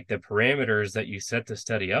 given like the parameters that you set the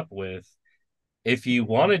study up with, if you Mhm.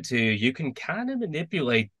 wanted to, you can kind of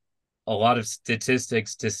manipulate a lot of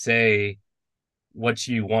statistics to say what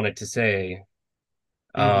you wanted to say.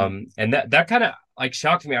 Hmm. And that kind of like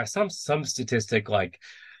shocked me. I saw some statistic like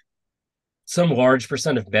some large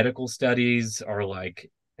percent of medical studies are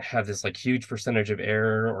like have this like huge percentage of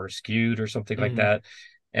error or skewed or something like Hmm. that.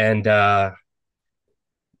 And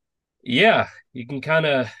yeah, you can kind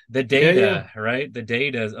of the Yeah, yeah. data, right? The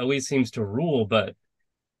data always seems to rule, but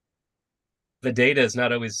the data is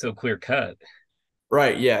not always so clear cut.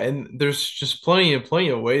 Right, yeah, and there's just plenty and plenty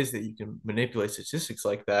of ways that you can manipulate statistics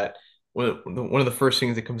like that. One of the first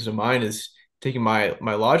things that comes to mind is taking my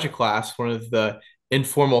logic class. One of the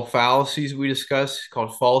informal fallacies we discuss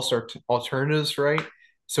called false alternatives, right?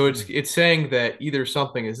 So Hmm. it's saying that either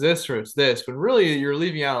something is this or it's this, but really you're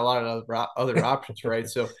leaving out a lot of other options, right?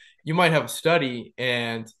 So you might have a study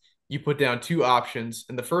and you put down two options,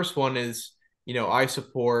 and the first one is, I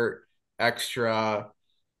support extra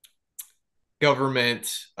government,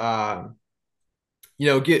 get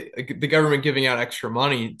the government giving out extra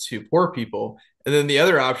money to poor people. And then the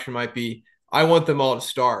other option might be, I want them all to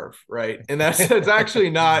starve, right? And that's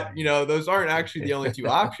actually not, those aren't actually the only two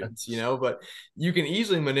options, but you can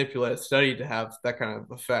easily manipulate a study to have that kind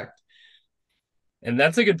of effect. And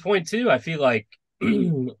that's a good point too. I feel like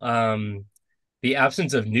um the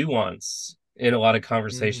absence of nuance in a lot of Hmm.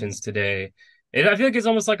 conversations today. And I feel like it's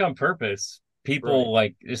almost like on purpose. Right. People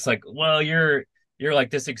like it's like, well, you're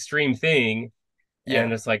like this extreme thing, and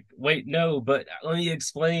Yeah. it's like, wait, no, but let me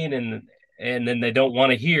explain, and then they don't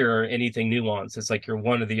want to hear anything nuanced. It's like you're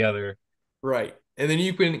one or the other. Right. And then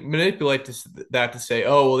you can manipulate that to say,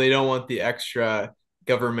 oh, well, they don't want the extra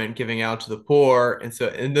government giving out to the poor.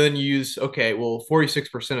 And then you use, okay, well,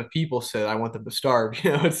 46% of people said I want them to starve.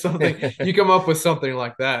 It's something you come up with something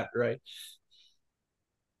like that, right?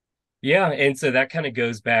 Yeah, and so that kind of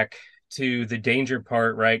goes back to the danger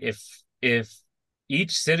part, right? If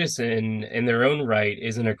each citizen in their own right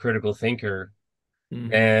isn't a critical thinker, Hmm.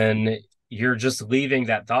 then you're just leaving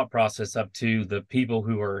that thought process up to the people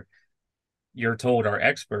who are you're told are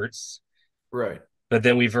experts. Right. But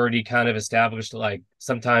then we've already kind of established like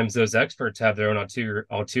sometimes those experts have their own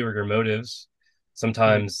ulterior motives. Hmm.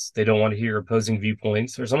 Sometimes they don't want to hear opposing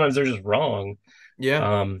viewpoints, or sometimes they're just wrong.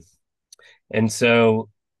 Yeah. Um, and so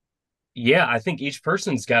yeah, I think each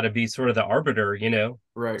person's got to be sort of the arbiter,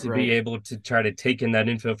 Right. to be Right. able to try to take in that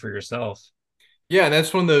info for yourself. Yeah, and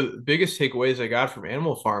that's one of the biggest takeaways I got from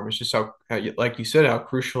Animal Farm is just like you said, how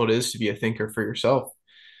crucial it is to be a thinker for yourself.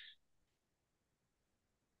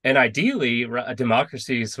 And ideally, a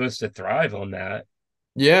democracy is supposed to thrive on that.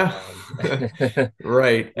 Yeah. Um,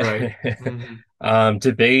 Right. Right. Hmm.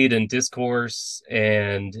 debate and discourse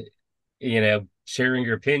and, sharing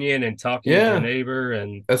your opinion and talking with your Yeah. neighbor.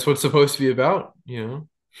 And, That's what it's supposed to be about.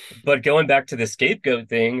 but going back to the scapegoat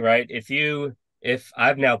thing, right? If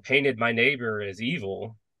I've now painted my neighbor as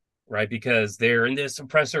evil, right, because they're in this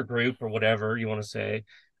oppressor group or whatever you want to say,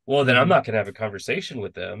 well, then I'm Hmm. not going to have a conversation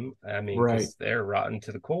with them. I mean, Right. because they're rotten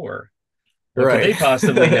to the core. What could Right. they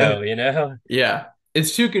possibly know? Yeah.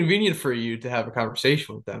 It's too convenient for you to have a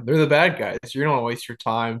conversation with them. They're the bad guys. You don't want to waste your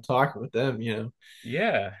time talking with them.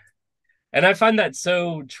 Yeah. And I find that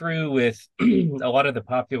so true with a lot of the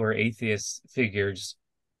popular atheist figures.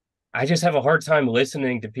 I just have a hard time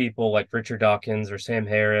listening to people like Richard Dawkins or Sam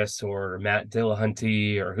Harris or Matt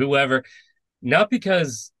Dillahunty or whoever, not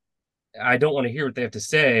because I don't want to hear what they have to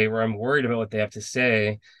say or I'm worried about what they have to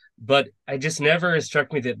say, but I just never has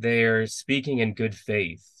struck me that they're speaking in good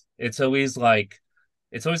faith. It's always like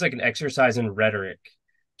an exercise in rhetoric.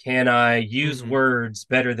 Can I use Hmm. words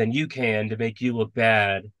better than you can to make you look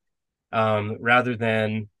bad? Rather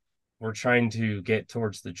than we're trying to get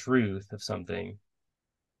towards the truth of something.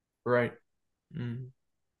 Right. Hmm.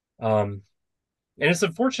 Um, and it's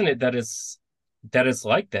unfortunate that it's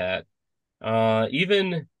like that.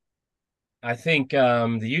 Even I think the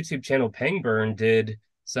YouTube channel Pangburn did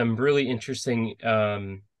some really interesting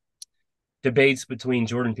debates between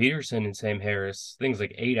Jordan Peterson and Sam Harris. Things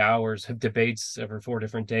like 8 hours of debates over 4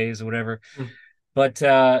 different days or whatever. But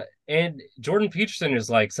and Jordan Peterson is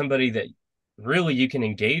like somebody that really you can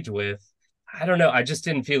engage with. I don't know. I just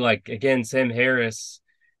didn't feel like again Sam Harris.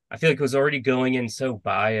 I feel like was already going in so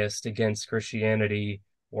biased against Christianity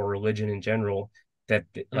or religion in general that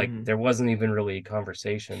like Hmm. there wasn't even really a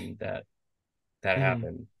conversation that Hmm.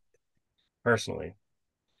 happened personally.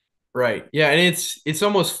 Right. Yeah, and it's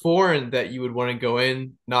almost foreign that you would want to go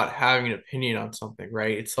in not having an opinion on something,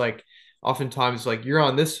 right? It's like oftentimes like you're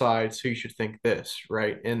on this side, so you should think this,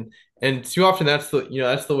 right? And too often that's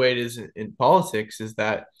the way it is in politics is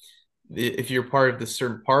that if you're part of this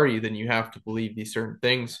certain party, then you have to believe these certain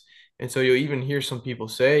things. And so you'll even hear some people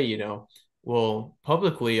say, well,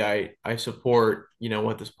 publicly I support,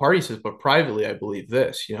 what this party says, but privately I believe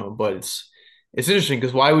this, but it's interesting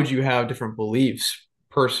because why would you have different beliefs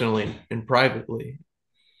personally and privately?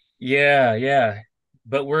 Yeah, yeah.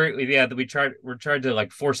 But we're tried to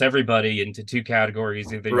like force everybody into two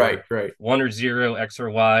categories. Either Right, you're right. one or zero, X or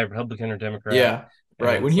Y, Republican or Democrat. Yeah, And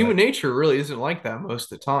right. When it's human like nature really isn't like that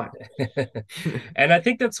most of the time. and I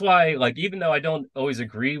think that's why, like, even though I don't always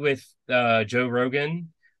agree with Joe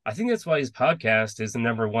Rogan, I think that's why his podcast is the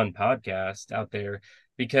number one podcast out there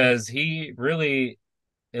because he really,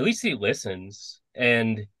 at least he listens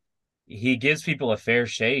and he gives people a fair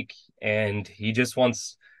shake and he just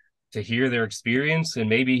wants to hear their experience and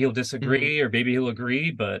maybe he'll Hmm. disagree or maybe he'll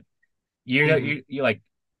agree, but Hmm. you like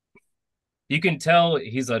you can tell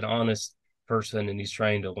he's an honest person and he's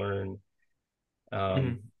trying to learn. Um,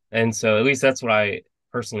 Hmm. and so at least that's what I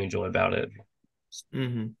personally enjoy about it.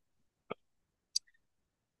 Hmm.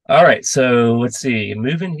 All right, so let's see.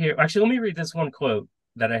 Moving here. Actually, let me read this one quote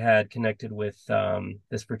that I had connected with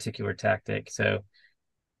this particular tactic. So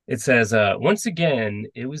it says, once again,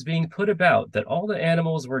 it was being put about that all the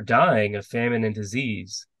animals were dying of famine and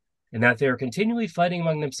disease, and that they were continually fighting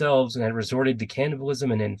among themselves and had resorted to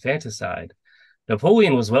cannibalism and infanticide.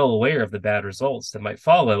 Napoleon was well aware of the bad results that might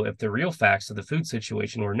follow if the real facts of the food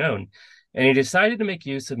situation were known, and he decided to make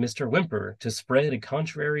use of Mr. Whymper to spread a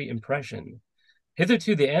contrary impression.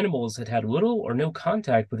 Hitherto, the animals had had little or no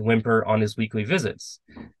contact with Whymper on his weekly visits.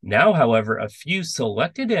 Now, however, a few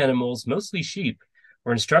selected animals, mostly sheep,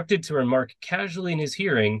 were instructed to remark casually in his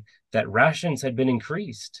hearing that rations had been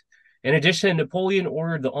increased. In addition, Napoleon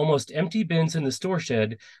ordered the almost empty bins in the store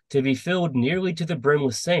shed to be filled nearly to the brim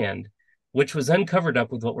with sand, which was then covered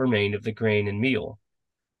up with what remained of the grain and meal.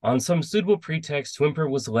 On some suitable pretext, Whymper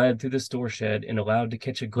was led through the store shed and allowed to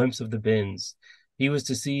catch a glimpse of the bins. He was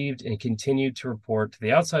deceived and continued to report to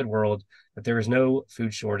the outside world that there is no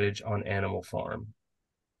food shortage on Animal Farm,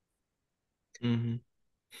 Hmm.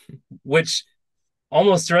 which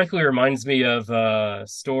almost directly reminds me of a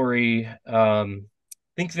story. I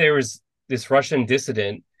think there was this Russian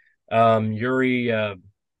dissident, Yuri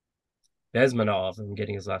Bezmenov, I'm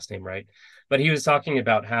getting his last name right, but he was talking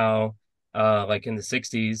about how, like in the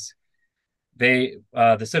 60s, the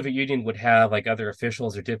Soviet Union would have like other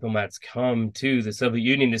officials or diplomats come to the Soviet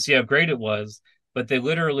Union to see how great it was, but they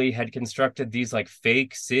literally had constructed these like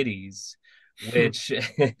fake cities, which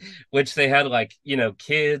which they had like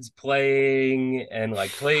kids playing and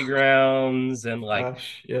like playgrounds and like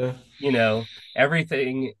Gosh, yeah.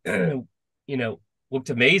 everything you know looked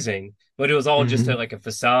amazing, but it was all just Hmm. like a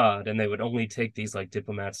facade, and they would only take these like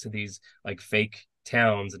diplomats to these like fake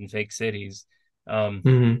towns and fake cities. Um,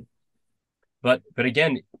 Hmm. but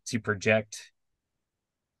again, to project,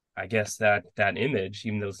 I guess that image,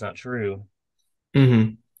 even though it's not true. Hmm.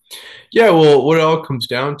 Yeah, well, what it all comes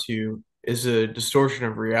down to is a distortion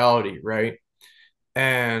of reality, right?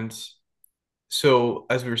 And so,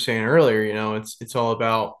 as we were saying earlier, it's all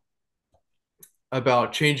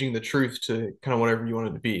about changing the truth to kind of whatever you want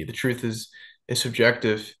it to be. The truth is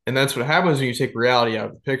subjective, and that's what happens when you take reality out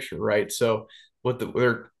of the picture, right? So,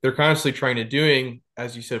 they're constantly trying to doing,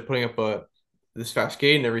 as you said, putting up a this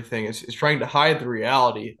cascade and everything is trying to hide the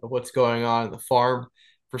reality of what's going on in the farm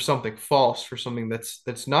for something false, for something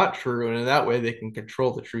that's not true, and in that way they can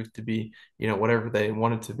control the truth to be, whatever they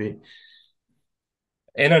want it to be.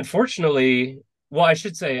 And unfortunately, well, I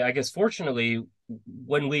should say, I guess fortunately,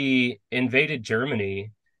 when we invaded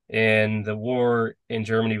Germany and the war in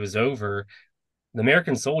Germany was over, the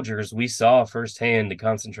American soldiers, we saw firsthand the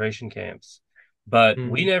concentration camps, but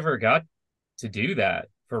we Hmm. never got to do that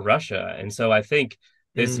for Russia. And so I think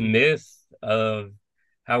this Hmm. myth of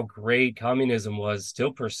how great communism was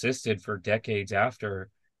still persisted for decades after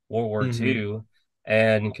World War Hmm. II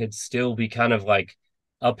and could still be kind of like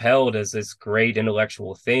upheld as this great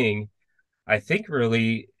intellectual thing. I think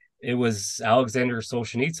really it was Alexander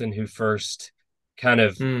Solzhenitsyn who first kind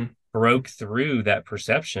of Hmm. broke through that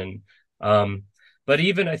perception. Um, but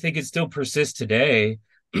even I think it still persists today.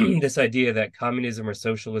 This idea that communism or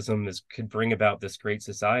socialism could bring about this great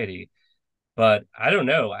society. But I don't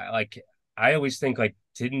know. I always think like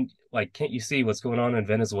didn't like can't you see what's going on in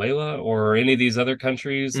Venezuela or any of these other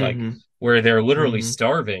countries like Hmm. where they're literally Hmm.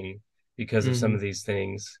 starving because of some of Hmm. these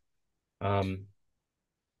things. Um,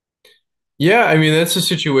 Yeah, I mean that's a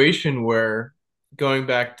situation where going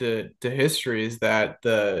back to history is that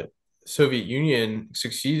the Soviet Union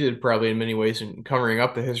succeeded probably in many ways in covering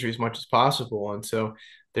up the history as much as possible, and so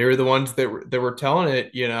they were the ones that were telling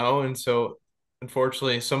it, and so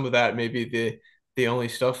unfortunately some of that may be the only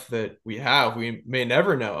stuff that we have. We may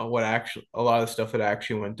never know what actually a lot of the stuff that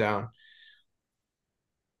actually went down.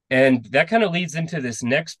 And that kind of leads into this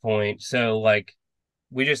next point. So, like,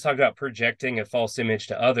 we just talked about projecting a false image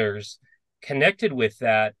to others. Connected with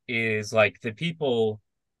that is like the people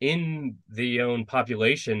in the own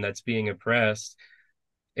population that's being oppressed.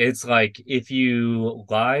 It's like if you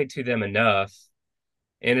lie to them enough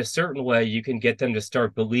in a certain way, you can get them to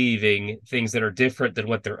start believing things that are different than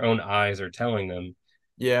what their own eyes are telling them.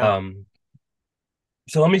 Yeah. Um,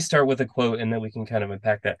 so let me start with a quote and then we can kind of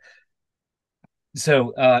unpack that.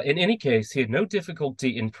 So, in any case, he had no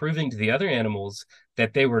difficulty in proving to the other animals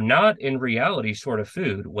that they were not in reality short of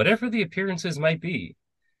food, whatever the appearances might be.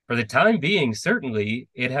 For the time being, certainly,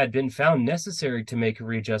 it had been found necessary to make a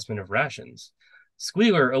readjustment of rations.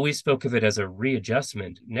 Squealer always spoke of it as a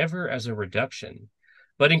readjustment, never as a reduction.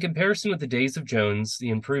 But in comparison with the days of Jones, the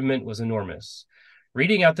improvement was enormous.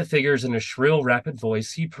 Reading out the figures in a shrill, rapid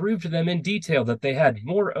voice, he proved to them in detail that they had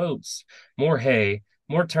more oats, more hay,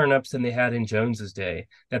 more turnips than they had in Jones's day,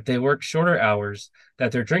 that they worked shorter hours,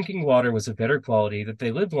 that their drinking water was of better quality, that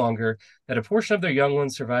they lived longer, that a portion of their young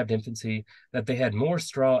ones survived infancy, that they had more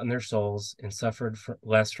straw in their souls and suffered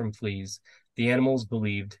less from fleas. The animals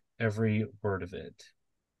believed every word of it.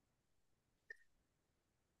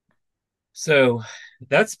 So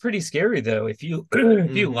that's pretty scary though. If you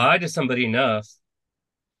if you Hmm. lie to somebody enough,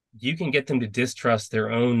 you can get them to distrust their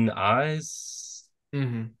own eyes.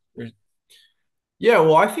 Hmm. Yeah,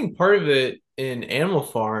 well, I think part of it in Animal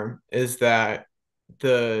Farm is that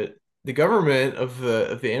the the government of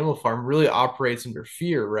the animal farm really operates under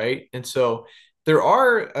fear, right? And so there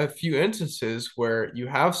are a few instances where you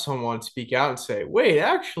have someone speak out and say, "Wait,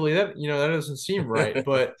 actually, that doesn't seem right."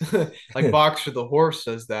 But like Boxer the horse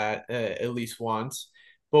says that at least once.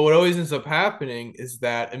 But what always ends up happening is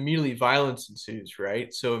that immediately violence ensues,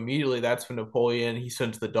 right? So immediately that's when Napoleon he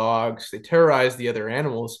sends the dogs, they terrorize the other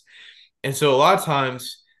animals. And so a lot of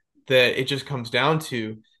times that it just comes down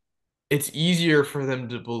to it's easier for them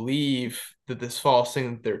to believe that this false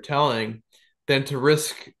thing that they're telling than to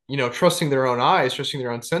risk, trusting their own eyes, trusting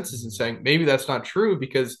their own senses and saying maybe that's not true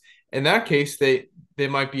because in that case they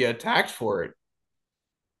might be attacked for it.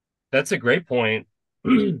 That's a great point.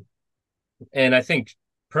 And I think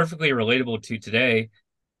perfectly relatable to today,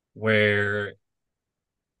 where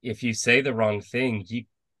if you say the wrong thing, you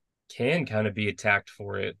can kind of be attacked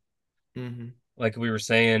for it. Hmm. Like we were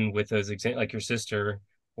saying with those like your sister,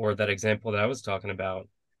 or that example that I was talking about,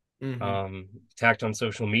 Hmm. attacked on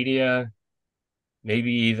social media,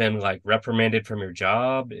 maybe even like reprimanded from your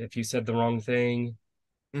job if you said the wrong thing,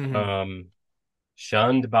 Hmm. um,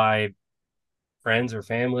 shunned by friends or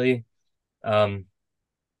family. Um,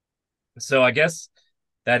 so I guess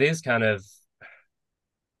that is kind of,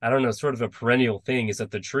 I don't know, sort of a perennial thing is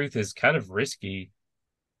that the truth is kind of risky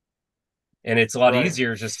and it's a lot Right.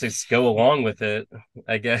 easier just to go along with it,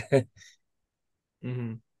 I guess.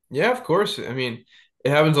 Hmm. Yeah, of course. I mean, it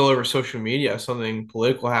happens all over social media. Something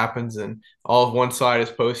political happens, and all of one side is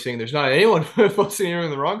posting. There's not anyone posting anything on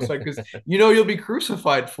the wrong side because you'll be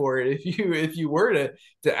crucified for it if you were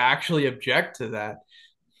to actually object to that.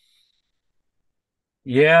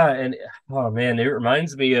 Yeah, and oh man, it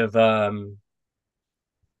reminds me of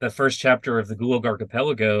the first chapter of the Gulag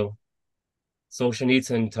Archipelago,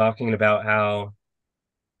 Solzhenitsyn talking about how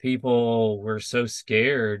people were so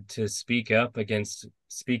scared to speak out against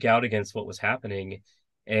what was happening,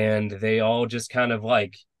 and they all just kind of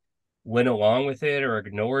like went along with it or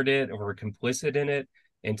ignored it or were complicit in it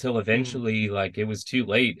until Hmm. eventually like it was too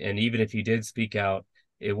late, and even if you did speak out,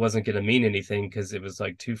 it wasn't going to mean anything because it was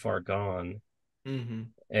like too far gone. Hmm.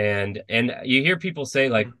 And you hear people say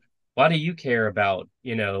like, Hmm. why do you care about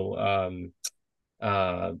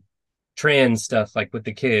uh trans stuff like with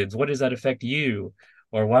the kids? What does that affect you?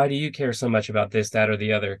 Or why do you care so much about this, that, or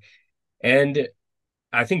the other? And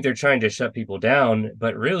I think they're trying to shut people down,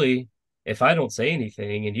 but really, if I don't say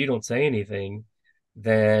anything and you don't say anything,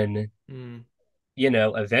 then Hmm.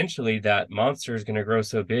 eventually that monster is going to grow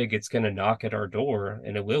so big it's going to knock at our door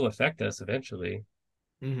and it will affect us eventually.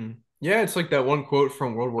 Hmm. Yeah, it's like that one quote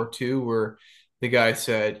from World War II where the guy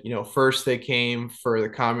said, first they came for the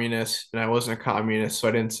communists and I wasn't a communist, so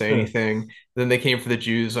I didn't say anything. Then they came for the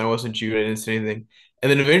Jews and I wasn't Jew, I didn't say anything. And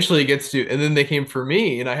then eventually it gets to, and then they came for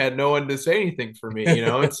me and I had no one to say anything for me.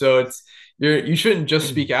 And so you shouldn't just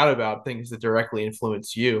speak out about things that directly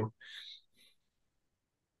influence you.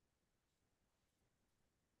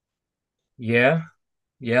 Yeah,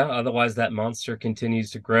 yeah. Otherwise, that monster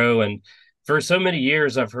continues to grow. And for so many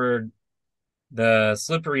years, I've heard the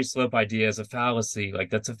slippery slope idea is a fallacy. Like,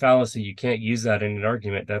 that's a fallacy. You can't use that in an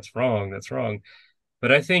argument. That's wrong. That's wrong.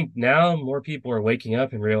 But I think now more people are waking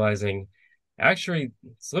up and realizing actually,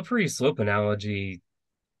 slippery slope analogy,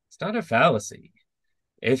 it's not a fallacy.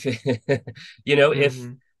 If if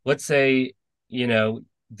Hmm. let's say,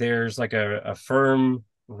 there's like a firm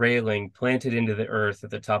railing planted into the earth at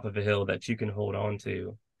the top of a hill that you can hold on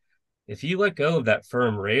to. If you let go of that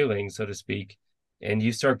firm railing, so to speak, and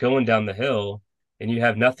you start going down the hill and you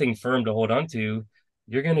have nothing firm to hold on to,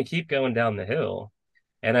 you're going to keep going down the hill.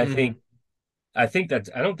 And Hmm. I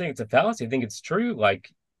don't think it's a fallacy. I think it's true. Like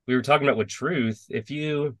we were talking about with truth, if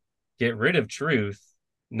you get rid of truth,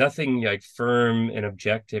 nothing like firm and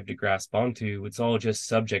objective to grasp onto. It's all just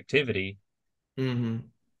subjectivity. Hmm.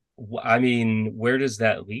 I mean, where does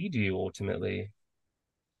that lead you ultimately?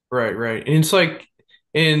 Right, right. And it's like,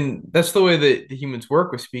 and that's the way that the humans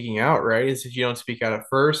work with speaking out, right? Is if you don't speak out at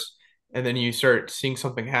first, and then you start seeing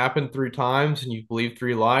something happen 3 times, and you believe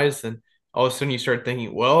 3 lies, then all of a sudden you start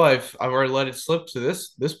thinking, well, I've already let it slip to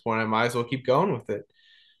this point. I might as well keep going with it.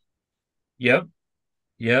 Yep,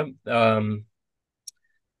 yep. Hannah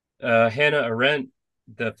Arendt,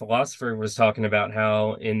 the philosopher, was talking about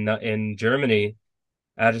how in Germany,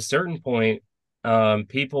 at a certain point,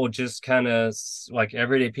 people just kind of like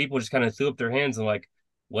everyday people just kind of threw up their hands and like,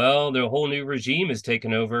 well, the whole new regime is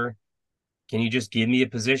taken over. Can you just give me a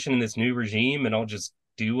position in this new regime and I'll just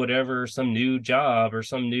do whatever, some new job or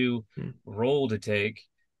some new role to take?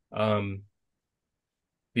 Um,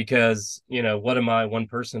 because, what am I one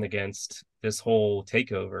person against this whole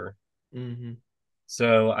takeover? Mm-hmm.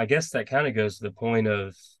 So I guess that kind of goes to the point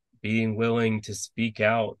of being willing to speak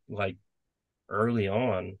out like early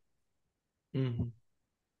on. Hmm.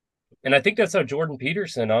 And I think that's how Jordan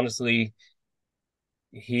Peterson, honestly,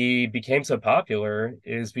 he became so popular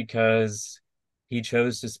is because he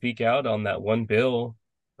chose to speak out on that one bill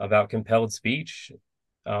about compelled speech.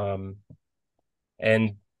 Um,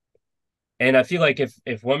 and and I feel like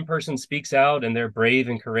if one person speaks out and they're brave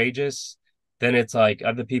and courageous, then it's like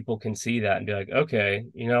other people can see that and be like, okay,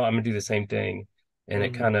 I'm gonna do the same thing. And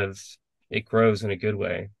Hmm. it grows in a good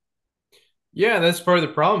way. Yeah, that's part of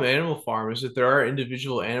the problem with Animal Farm is that there are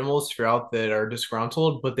individual animals throughout that are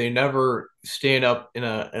disgruntled, but they never stand up in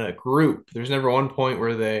a group. There's never one point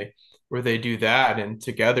where they do that and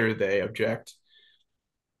together they object.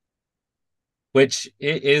 Which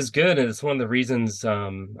it is good, and it's one of the reasons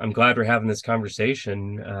I'm glad we're having this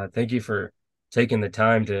conversation. Thank you for taking the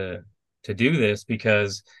time to do this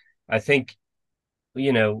because I think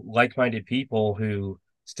like-minded people who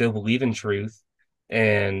still believe in truth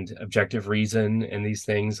and objective reason and these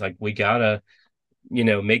things, like we gotta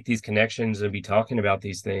make these connections and be talking about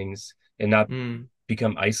these things and not Mm,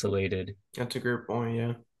 become isolated. that's a great point,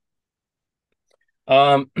 yeah.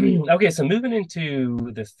 Okay, so moving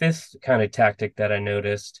into the fifth kind of tactic that I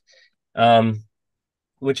noticed. Um,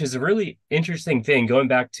 which is a really interesting thing going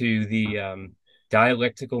back to the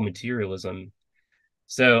dialectical materialism.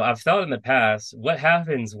 So I've thought in the past, what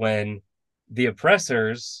happens when the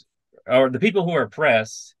oppressors or the people who are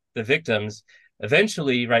oppressed, the victims,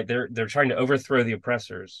 eventually, right, they're trying to overthrow the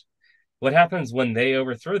oppressors. What happens when they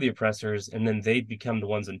overthrow the oppressors and then they become the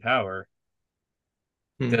ones in power?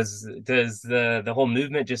 Hmm. Does the whole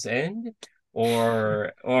movement just end?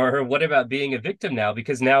 Or what about being a victim now?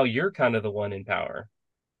 Because now you're kind of the one in power.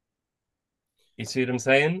 You see what I'm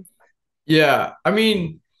saying? Yeah, I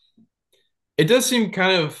mean, it does seem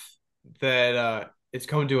kind of that it's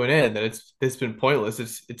come to an end, that it's been pointless.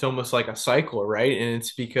 It's almost like a cycle, right? And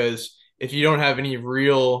it's because if you don't have any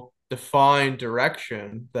real defined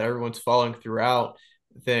direction that everyone's following throughout,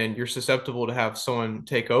 then you're susceptible to have someone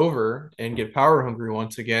take over and get power hungry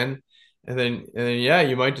once again. And then yeah,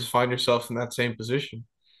 you might just find yourself in that same position.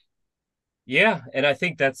 Yeah, and I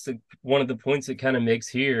think that's one of the points it kind of makes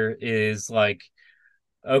here is like,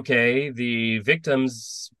 okay, the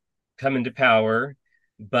victims come into power,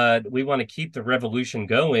 but we want to keep the revolution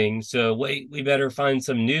going. So wait, we better find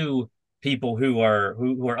some new people who are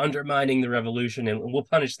undermining the revolution, and we'll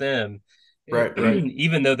punish them, Right, right.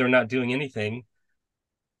 even though they're not doing anything.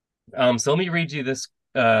 So let me read you this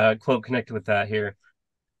quote connected with that here.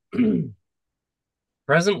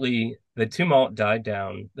 Presently, the tumult died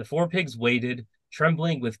down. The four pigs waited,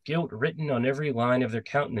 trembling with guilt written on every line of their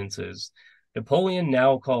countenances. Napoleon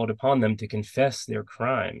now called upon them to confess their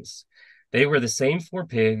crimes. They were the same four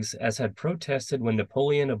pigs as had protested when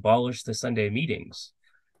Napoleon abolished the Sunday meetings.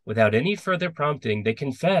 Without any further prompting, they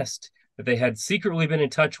confessed that they had secretly been in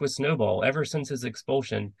touch with Snowball ever since his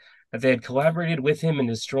expulsion, that they had collaborated with him in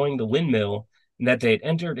destroying the windmill, and that they had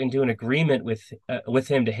entered into an agreement with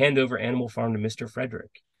him to hand over Animal Farm to Mr.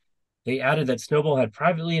 Frederick. They added that Snowball had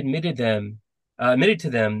privately admitted to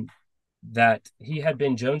them that he had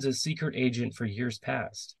been Jones's secret agent for years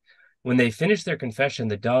past. When they finished their confession,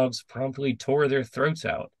 the dogs promptly tore their throats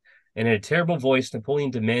out. and in a terrible voice,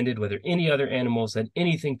 Napoleon demanded whether any other animals had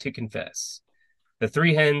anything to confess. The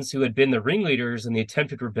three hens who had been the ringleaders in the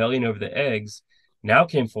attempted rebellion over the eggs now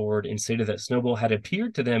came forward and stated that Snowball had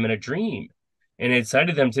appeared to them in a dream and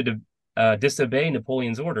incited them to disobey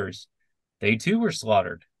Napoleon's orders. They too were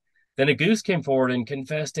slaughtered. Then a goose came forward and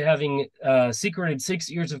confessed to having secreted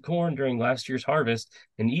 6 ears of corn during last year's harvest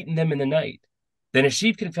and eaten them in the night. Then a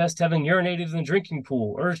sheep confessed having urinated in the drinking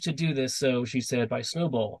pool, urged to do this, so she said, by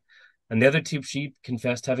Snowball. And the other two sheep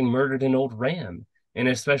confessed having murdered an old ram, an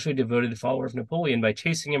especially devoted follower of Napoleon, by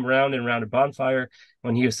chasing him round and round a bonfire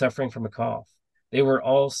when he was suffering from a cough. They were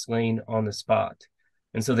all slain on the spot.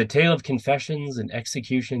 And so the tale of confessions and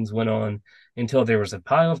executions went on until there was a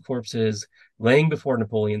pile of corpses laying before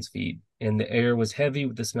Napoleon's feet, and the air was heavy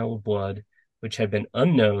with the smell of blood, which had been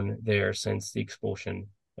unknown there since the expulsion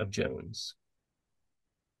of Jones.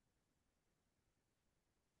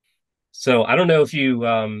 So I don't know if you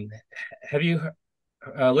have you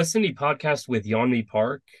listened to the podcast with Yeonmi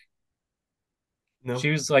Park. She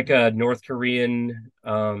No. was like a North Korean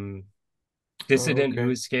Oh, dissident who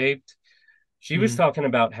okay. escaped. She was Mm, talking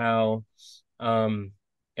about how um,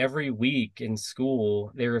 every week in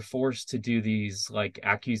school they were forced to do these like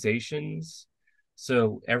accusations.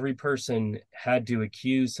 So every person had to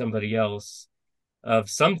accuse somebody else of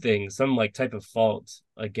something, some like type of fault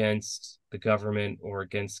against the government or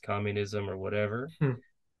against communism or whatever. hmm,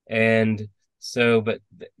 And so, but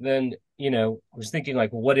then, I was thinking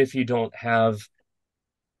like, what if you don't have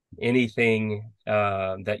anything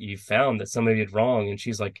that you found that somebody did wrong? And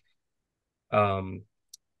she's like, um,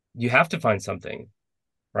 you have to find something,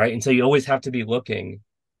 right? And so you always have to be looking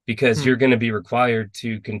because hmm. you're going to be required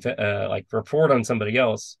to like report on somebody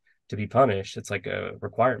else to be punished. It's like a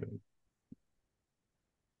requirement.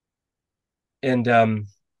 And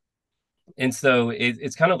so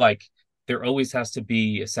it's kind of like there always has to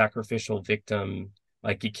be a sacrificial victim.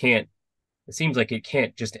 Like it seems like it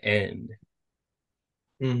can't just end.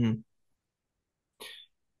 Hmm.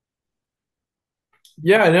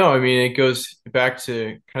 Yeah, no, I mean, it goes back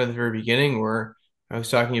to kind of the very beginning where I was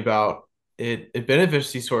talking about it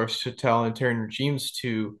benefits these sort of totalitarian regimes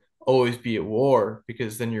to always be at war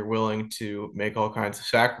because then you're willing to make all kinds of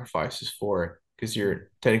sacrifices for it because you're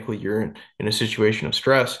in a situation of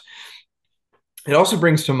stress. It also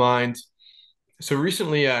brings to mind, so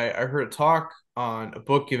recently I heard a talk on a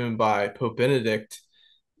book given by Pope Benedict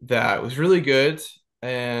that was really good.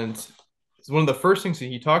 And it's one of the first things that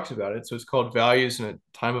he talks about it. So it's called Values in a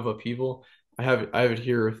Time of Upheaval. I have it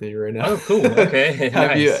here with me right now. Oh, cool. Okay.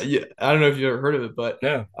 Have you, Nice. I don't know if you've ever heard of it, but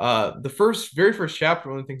No. the very first chapter,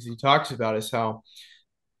 one of the things he talks about is how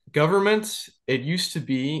governments, it used to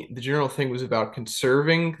be the general thing was about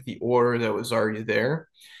conserving the order that was already there.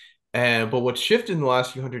 And but what's shifted in the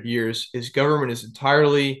last few hundred years is government is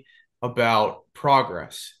entirely about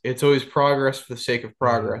progress. It's always progress for the sake of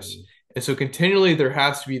progress. Mm. And so continually there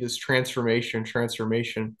has to be this transformation,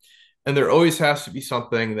 and there always has to be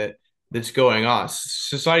something that's going on.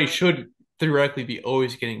 Society should theoretically be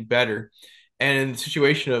always getting better. And in the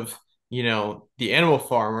situation of, the animal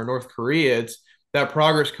farm or North Korea, it's that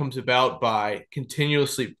progress comes about by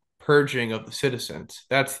continuously purging of the citizens.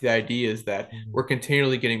 That's the idea, is that we're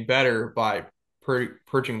continually getting better by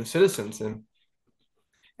purging the citizens. And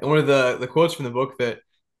one of the quotes from the book that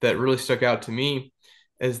really stuck out to me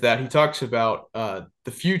is that he talks about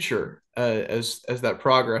the future as that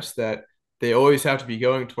progress that they always have to be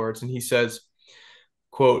going towards. And he says,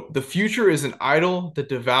 quote, "The future is an idol that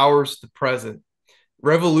devours the present.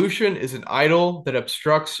 Revolution is an idol that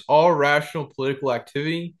obstructs all rational political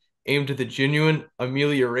activity aimed at the genuine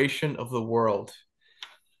amelioration of the world."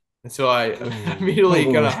 And so I Ooh. immediately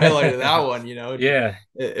kind Ooh. of highlighted that one, Yeah.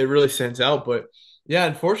 it really stands out. But yeah,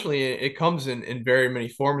 unfortunately, it comes in very many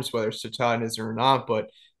forms, whether it's totalitarianism or not. But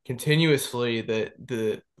continuously,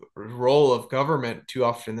 the role of government too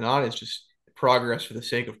often than not is just progress for the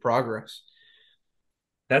sake of progress.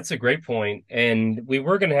 That's a great point. And we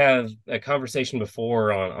were going to have a conversation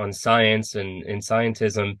before on science and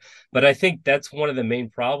scientism, but I think that's one of the main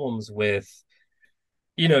problems with,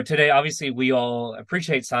 today, obviously we all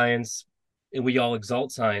appreciate science and we all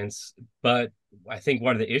exalt science, but I think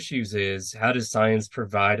one of the issues is how does science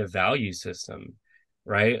provide a value system,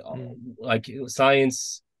 right? Mm, Like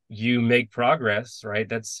science, you make progress, right?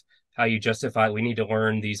 That's how you justify we need to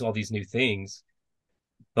learn all these new things,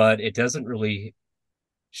 but it doesn't really,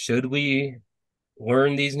 should we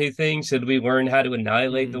learn these new things? Should we learn how to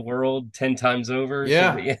annihilate the mm. world 10 times over? Should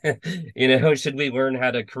Yeah, we, should we learn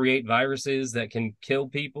how to create viruses that can kill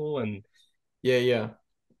people? And yeah.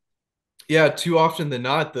 Yeah, too often than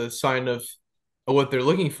not, the sign of what they're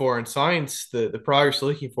looking for in science, the progress they're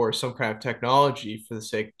looking for is some kind of technology for the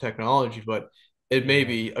sake of technology, but it may Yeah.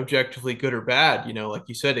 be objectively good or bad. Like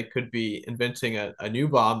you said, it could be inventing a new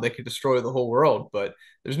bomb that could destroy the whole world, but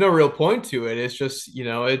there's no real point to it. It's just,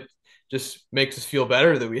 it just makes us feel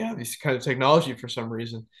better that we have this kind of technology for some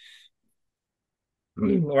reason.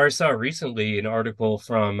 Or I saw recently an article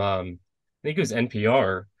from I think it was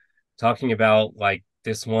NPR talking about like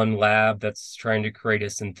this one lab that's trying to create a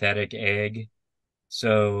synthetic egg.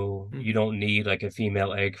 So you Hmm. don't need like a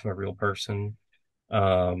female egg from a real person.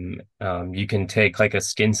 You can take like a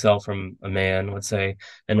skin cell from a man, let's say,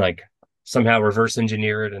 and like somehow reverse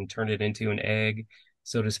engineer it and turn it into an egg,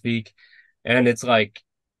 so to speak. And it's like,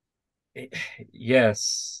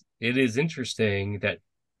 yes, it is interesting that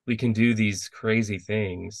we can do these crazy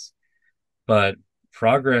things, but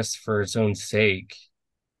progress for its own sake,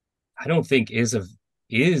 I don't think is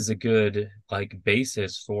a good like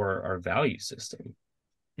basis for our value system.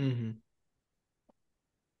 Hmm.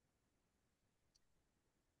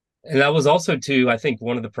 And that was also too, I think,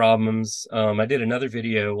 one of the problems. I did another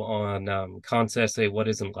video on Kant's essay, "What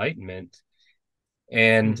is Enlightenment?"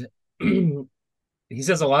 And he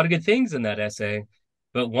says a lot of good things in that essay,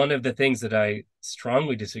 but one of the things that I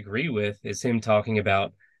strongly disagree with is him talking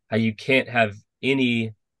about how you can't have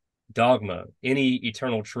any dogma, any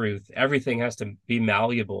eternal truth. Everything has to be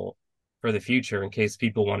malleable for the future in case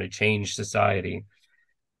people want to change society.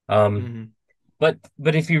 Um, Hmm.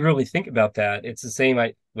 but if you really think about that, it's the same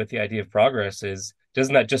with the idea of progress. Is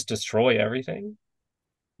doesn't that just destroy everything?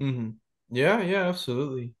 Hmm. Yeah, yeah,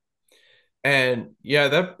 absolutely. And yeah,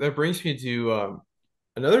 that brings me to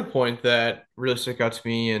another point that really stuck out to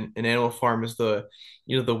me in Animal Farm is the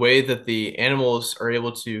way that the animals are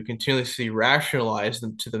able to continuously rationalize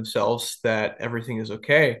them to themselves that everything is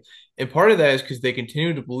okay. And part of that is because they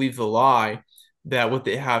continue to believe the lie that what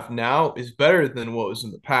they have now is better than what was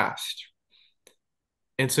in the past.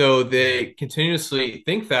 And so Yeah. they continuously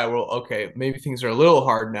think that, well, okay, maybe things are a little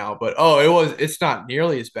hard now, but it's not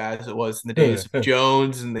nearly as bad as it was in the days of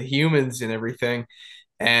Jones and the humans and everything.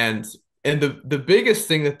 And the biggest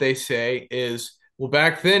thing that they say is, well,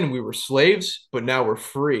 back then we were slaves, but now we're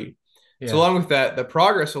free. So Yeah. along with that, the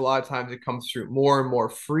progress a lot of times it comes through more and more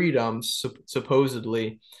freedoms,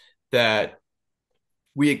 supposedly, that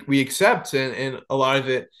we accept, and a lot of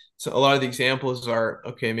it. So a lot of the examples are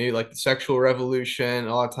okay, maybe like the sexual revolution.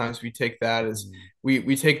 A lot of times we take that as Mm.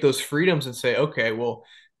 we take those freedoms and say, okay, well,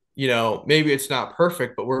 maybe it's not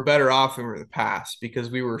perfect, but we're better off than we were in the past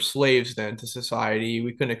because we were slaves then to society.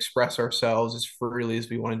 We couldn't express ourselves as freely as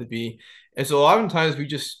we wanted to be. And so a lot of times we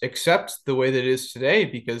just accept the way that it is today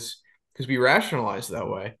because we rationalize that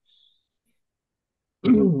way.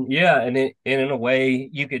 Yeah, and in a way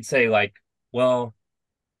you could say like, well,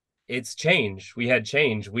 it's change. We had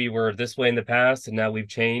change. We were this way in the past and now we've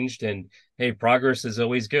changed, and hey, progress is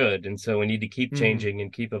always good. And so we need to keep Hmm. changing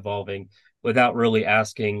and keep evolving without really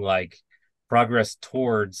asking like progress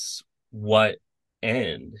towards what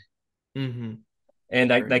end. Hmm. And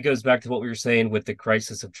that Right. goes back to what we were saying with the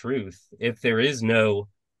crisis of truth. If there is no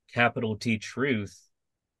capital T truth,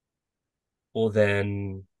 well,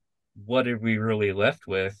 then what are we really left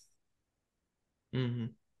with?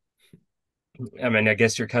 Hmm. I mean, I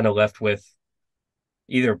guess you're kind of left with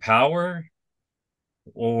either power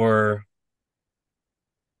or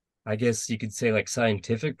I guess you could say like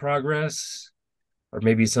scientific progress or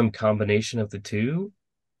maybe some combination of the two.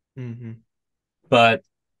 Hmm. But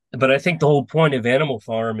I think the whole point of Animal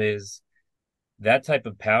Farm is that type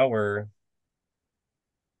of power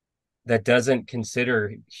that doesn't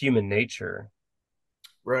consider human nature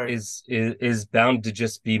Right. is bound to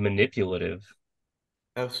just be manipulative.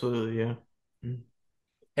 Absolutely. Yeah.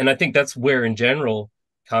 And I think that's where in general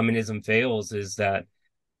communism fails, is that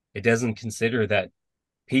it doesn't consider that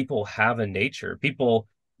people have a nature. People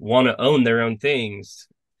want to own their own things.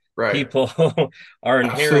 Right. People are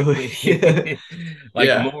Absolutely. Yeah. inherently like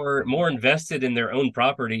Yeah. more invested in their own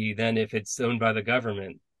property than if it's owned by the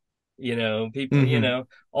government. People, Hmm.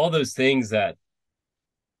 all those things that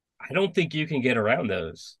I don't think you can get around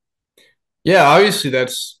those. Yeah, obviously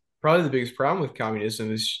that's probably the biggest problem with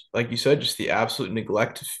communism is, like you said, just the absolute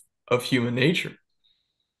neglect of human nature.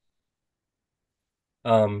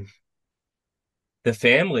 Um, the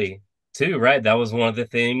family too, right? That was one of the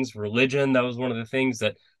things. Religion, that was one of the things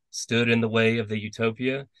that stood in the way of the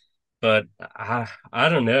utopia. But I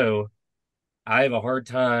don't know. I have a hard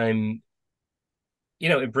time,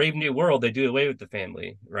 in Brave New World, they do away with the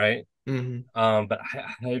family, right? Hmm. But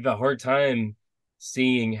I have a hard time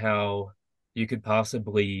seeing how you could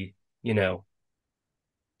possibly, you know,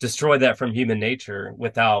 destroy that from human nature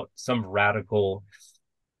without some radical.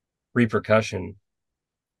 repercussion.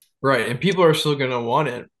 Right. And people are still going to want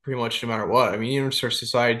it pretty much no matter what. I mean, even for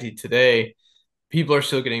society today, people are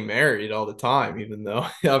still getting married all the time, even though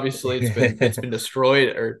obviously it's been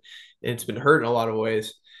destroyed or it's been hurt in a lot of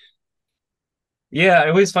ways. Yeah, I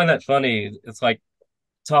always find that funny. It's like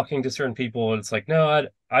talking to certain people, and it's like, no,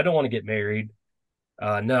 I don't want to get married.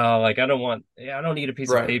 No, like I don't want, yeah, I don't need a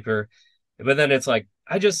piece of Right. paper. But then it's like,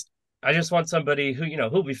 I just want somebody who,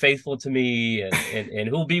 who'll be faithful to me and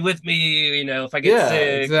who'll be with me, if I get Yeah,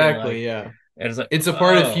 sick and like, exactly. Yeah. and it's like, It's a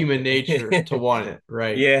part of oh, human nature to want it,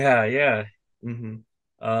 right? yeah, yeah. Hmm.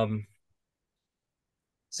 Um,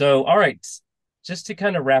 so all right, just to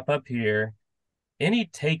kind of wrap up here, any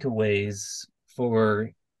takeaways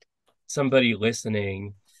for somebody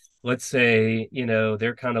listening? Let's say,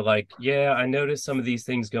 they're kind of like, yeah, I noticed some of these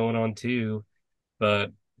things going on too,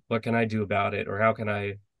 but what can I do about it? Or how can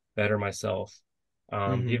I better myself? Do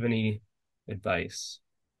you have Hmm. any advice?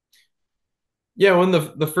 Yeah, when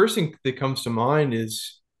the first thing that comes to mind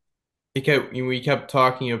is we kept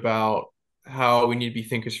talking about how we need to be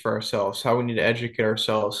thinkers for ourselves, how we need to educate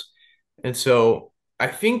ourselves. And so I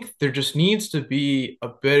think there just needs to be a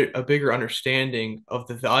bigger understanding of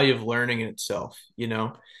the value of learning in itself,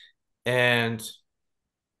 and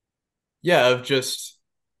yeah, of just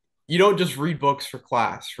you don't just read books for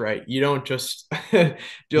class, right? You don't just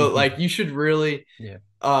like you should really Yeah.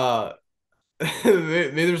 uh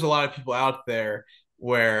maybe there's a lot of people out there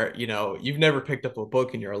where, you've never picked up a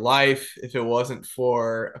book in your life if it wasn't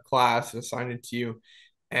for a class assigned it to you.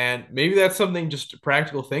 And maybe that's something, just a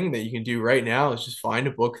practical thing that you can do right now is just find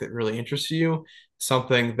a book that really interests you,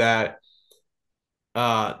 something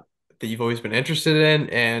uh that you've always been interested in,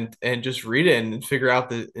 and just read it and figure out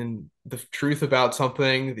the truth about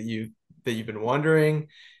something that you've been wondering.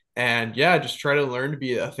 And yeah, just try to learn to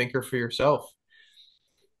be a thinker for yourself.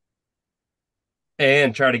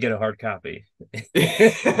 And try to get a hard copy.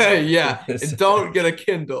 Yeah, and don't get a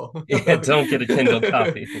Kindle. Yeah, don't get a Kindle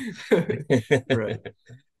copy. Right.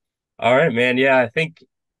 All right, man. Yeah, I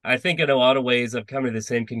think in a lot of ways I've come to the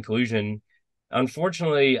same conclusion.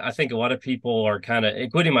 Unfortunately, I think a lot of people are kind of,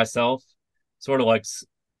 including myself, sort of like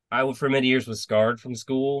for many years was scarred from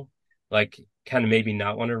school, like kind of maybe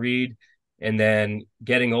not want to read. And then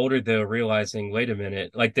getting older though, realizing, wait a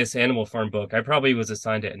minute, like this Animal Farm book, I probably was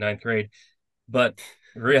assigned it in ninth grade, but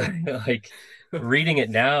really like reading it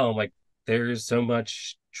now, I'm like there's so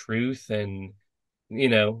much truth and you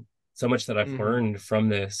know, so much that I've Hmm. learned from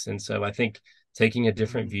this. And so I think taking a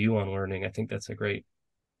different Hmm. view on learning, I think that's a great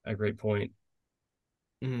point.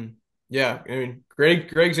 Hmm. Yeah, I mean,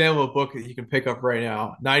 great example of a book that you can pick up right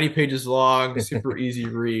now. 90 pages long, super easy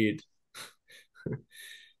read.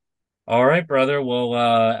 All right, brother. Well,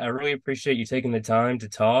 I really appreciate you taking the time to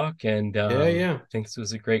talk, and Yeah, yeah. I think this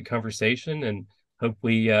was a great conversation, and hope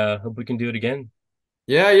we can do it again.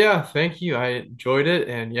 Yeah, yeah. Thank you. I enjoyed it,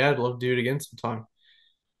 and yeah, I'd love to do it again sometime.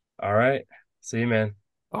 All right. See you, man.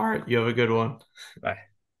 All right, you have a good one.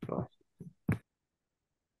 Bye. Bye.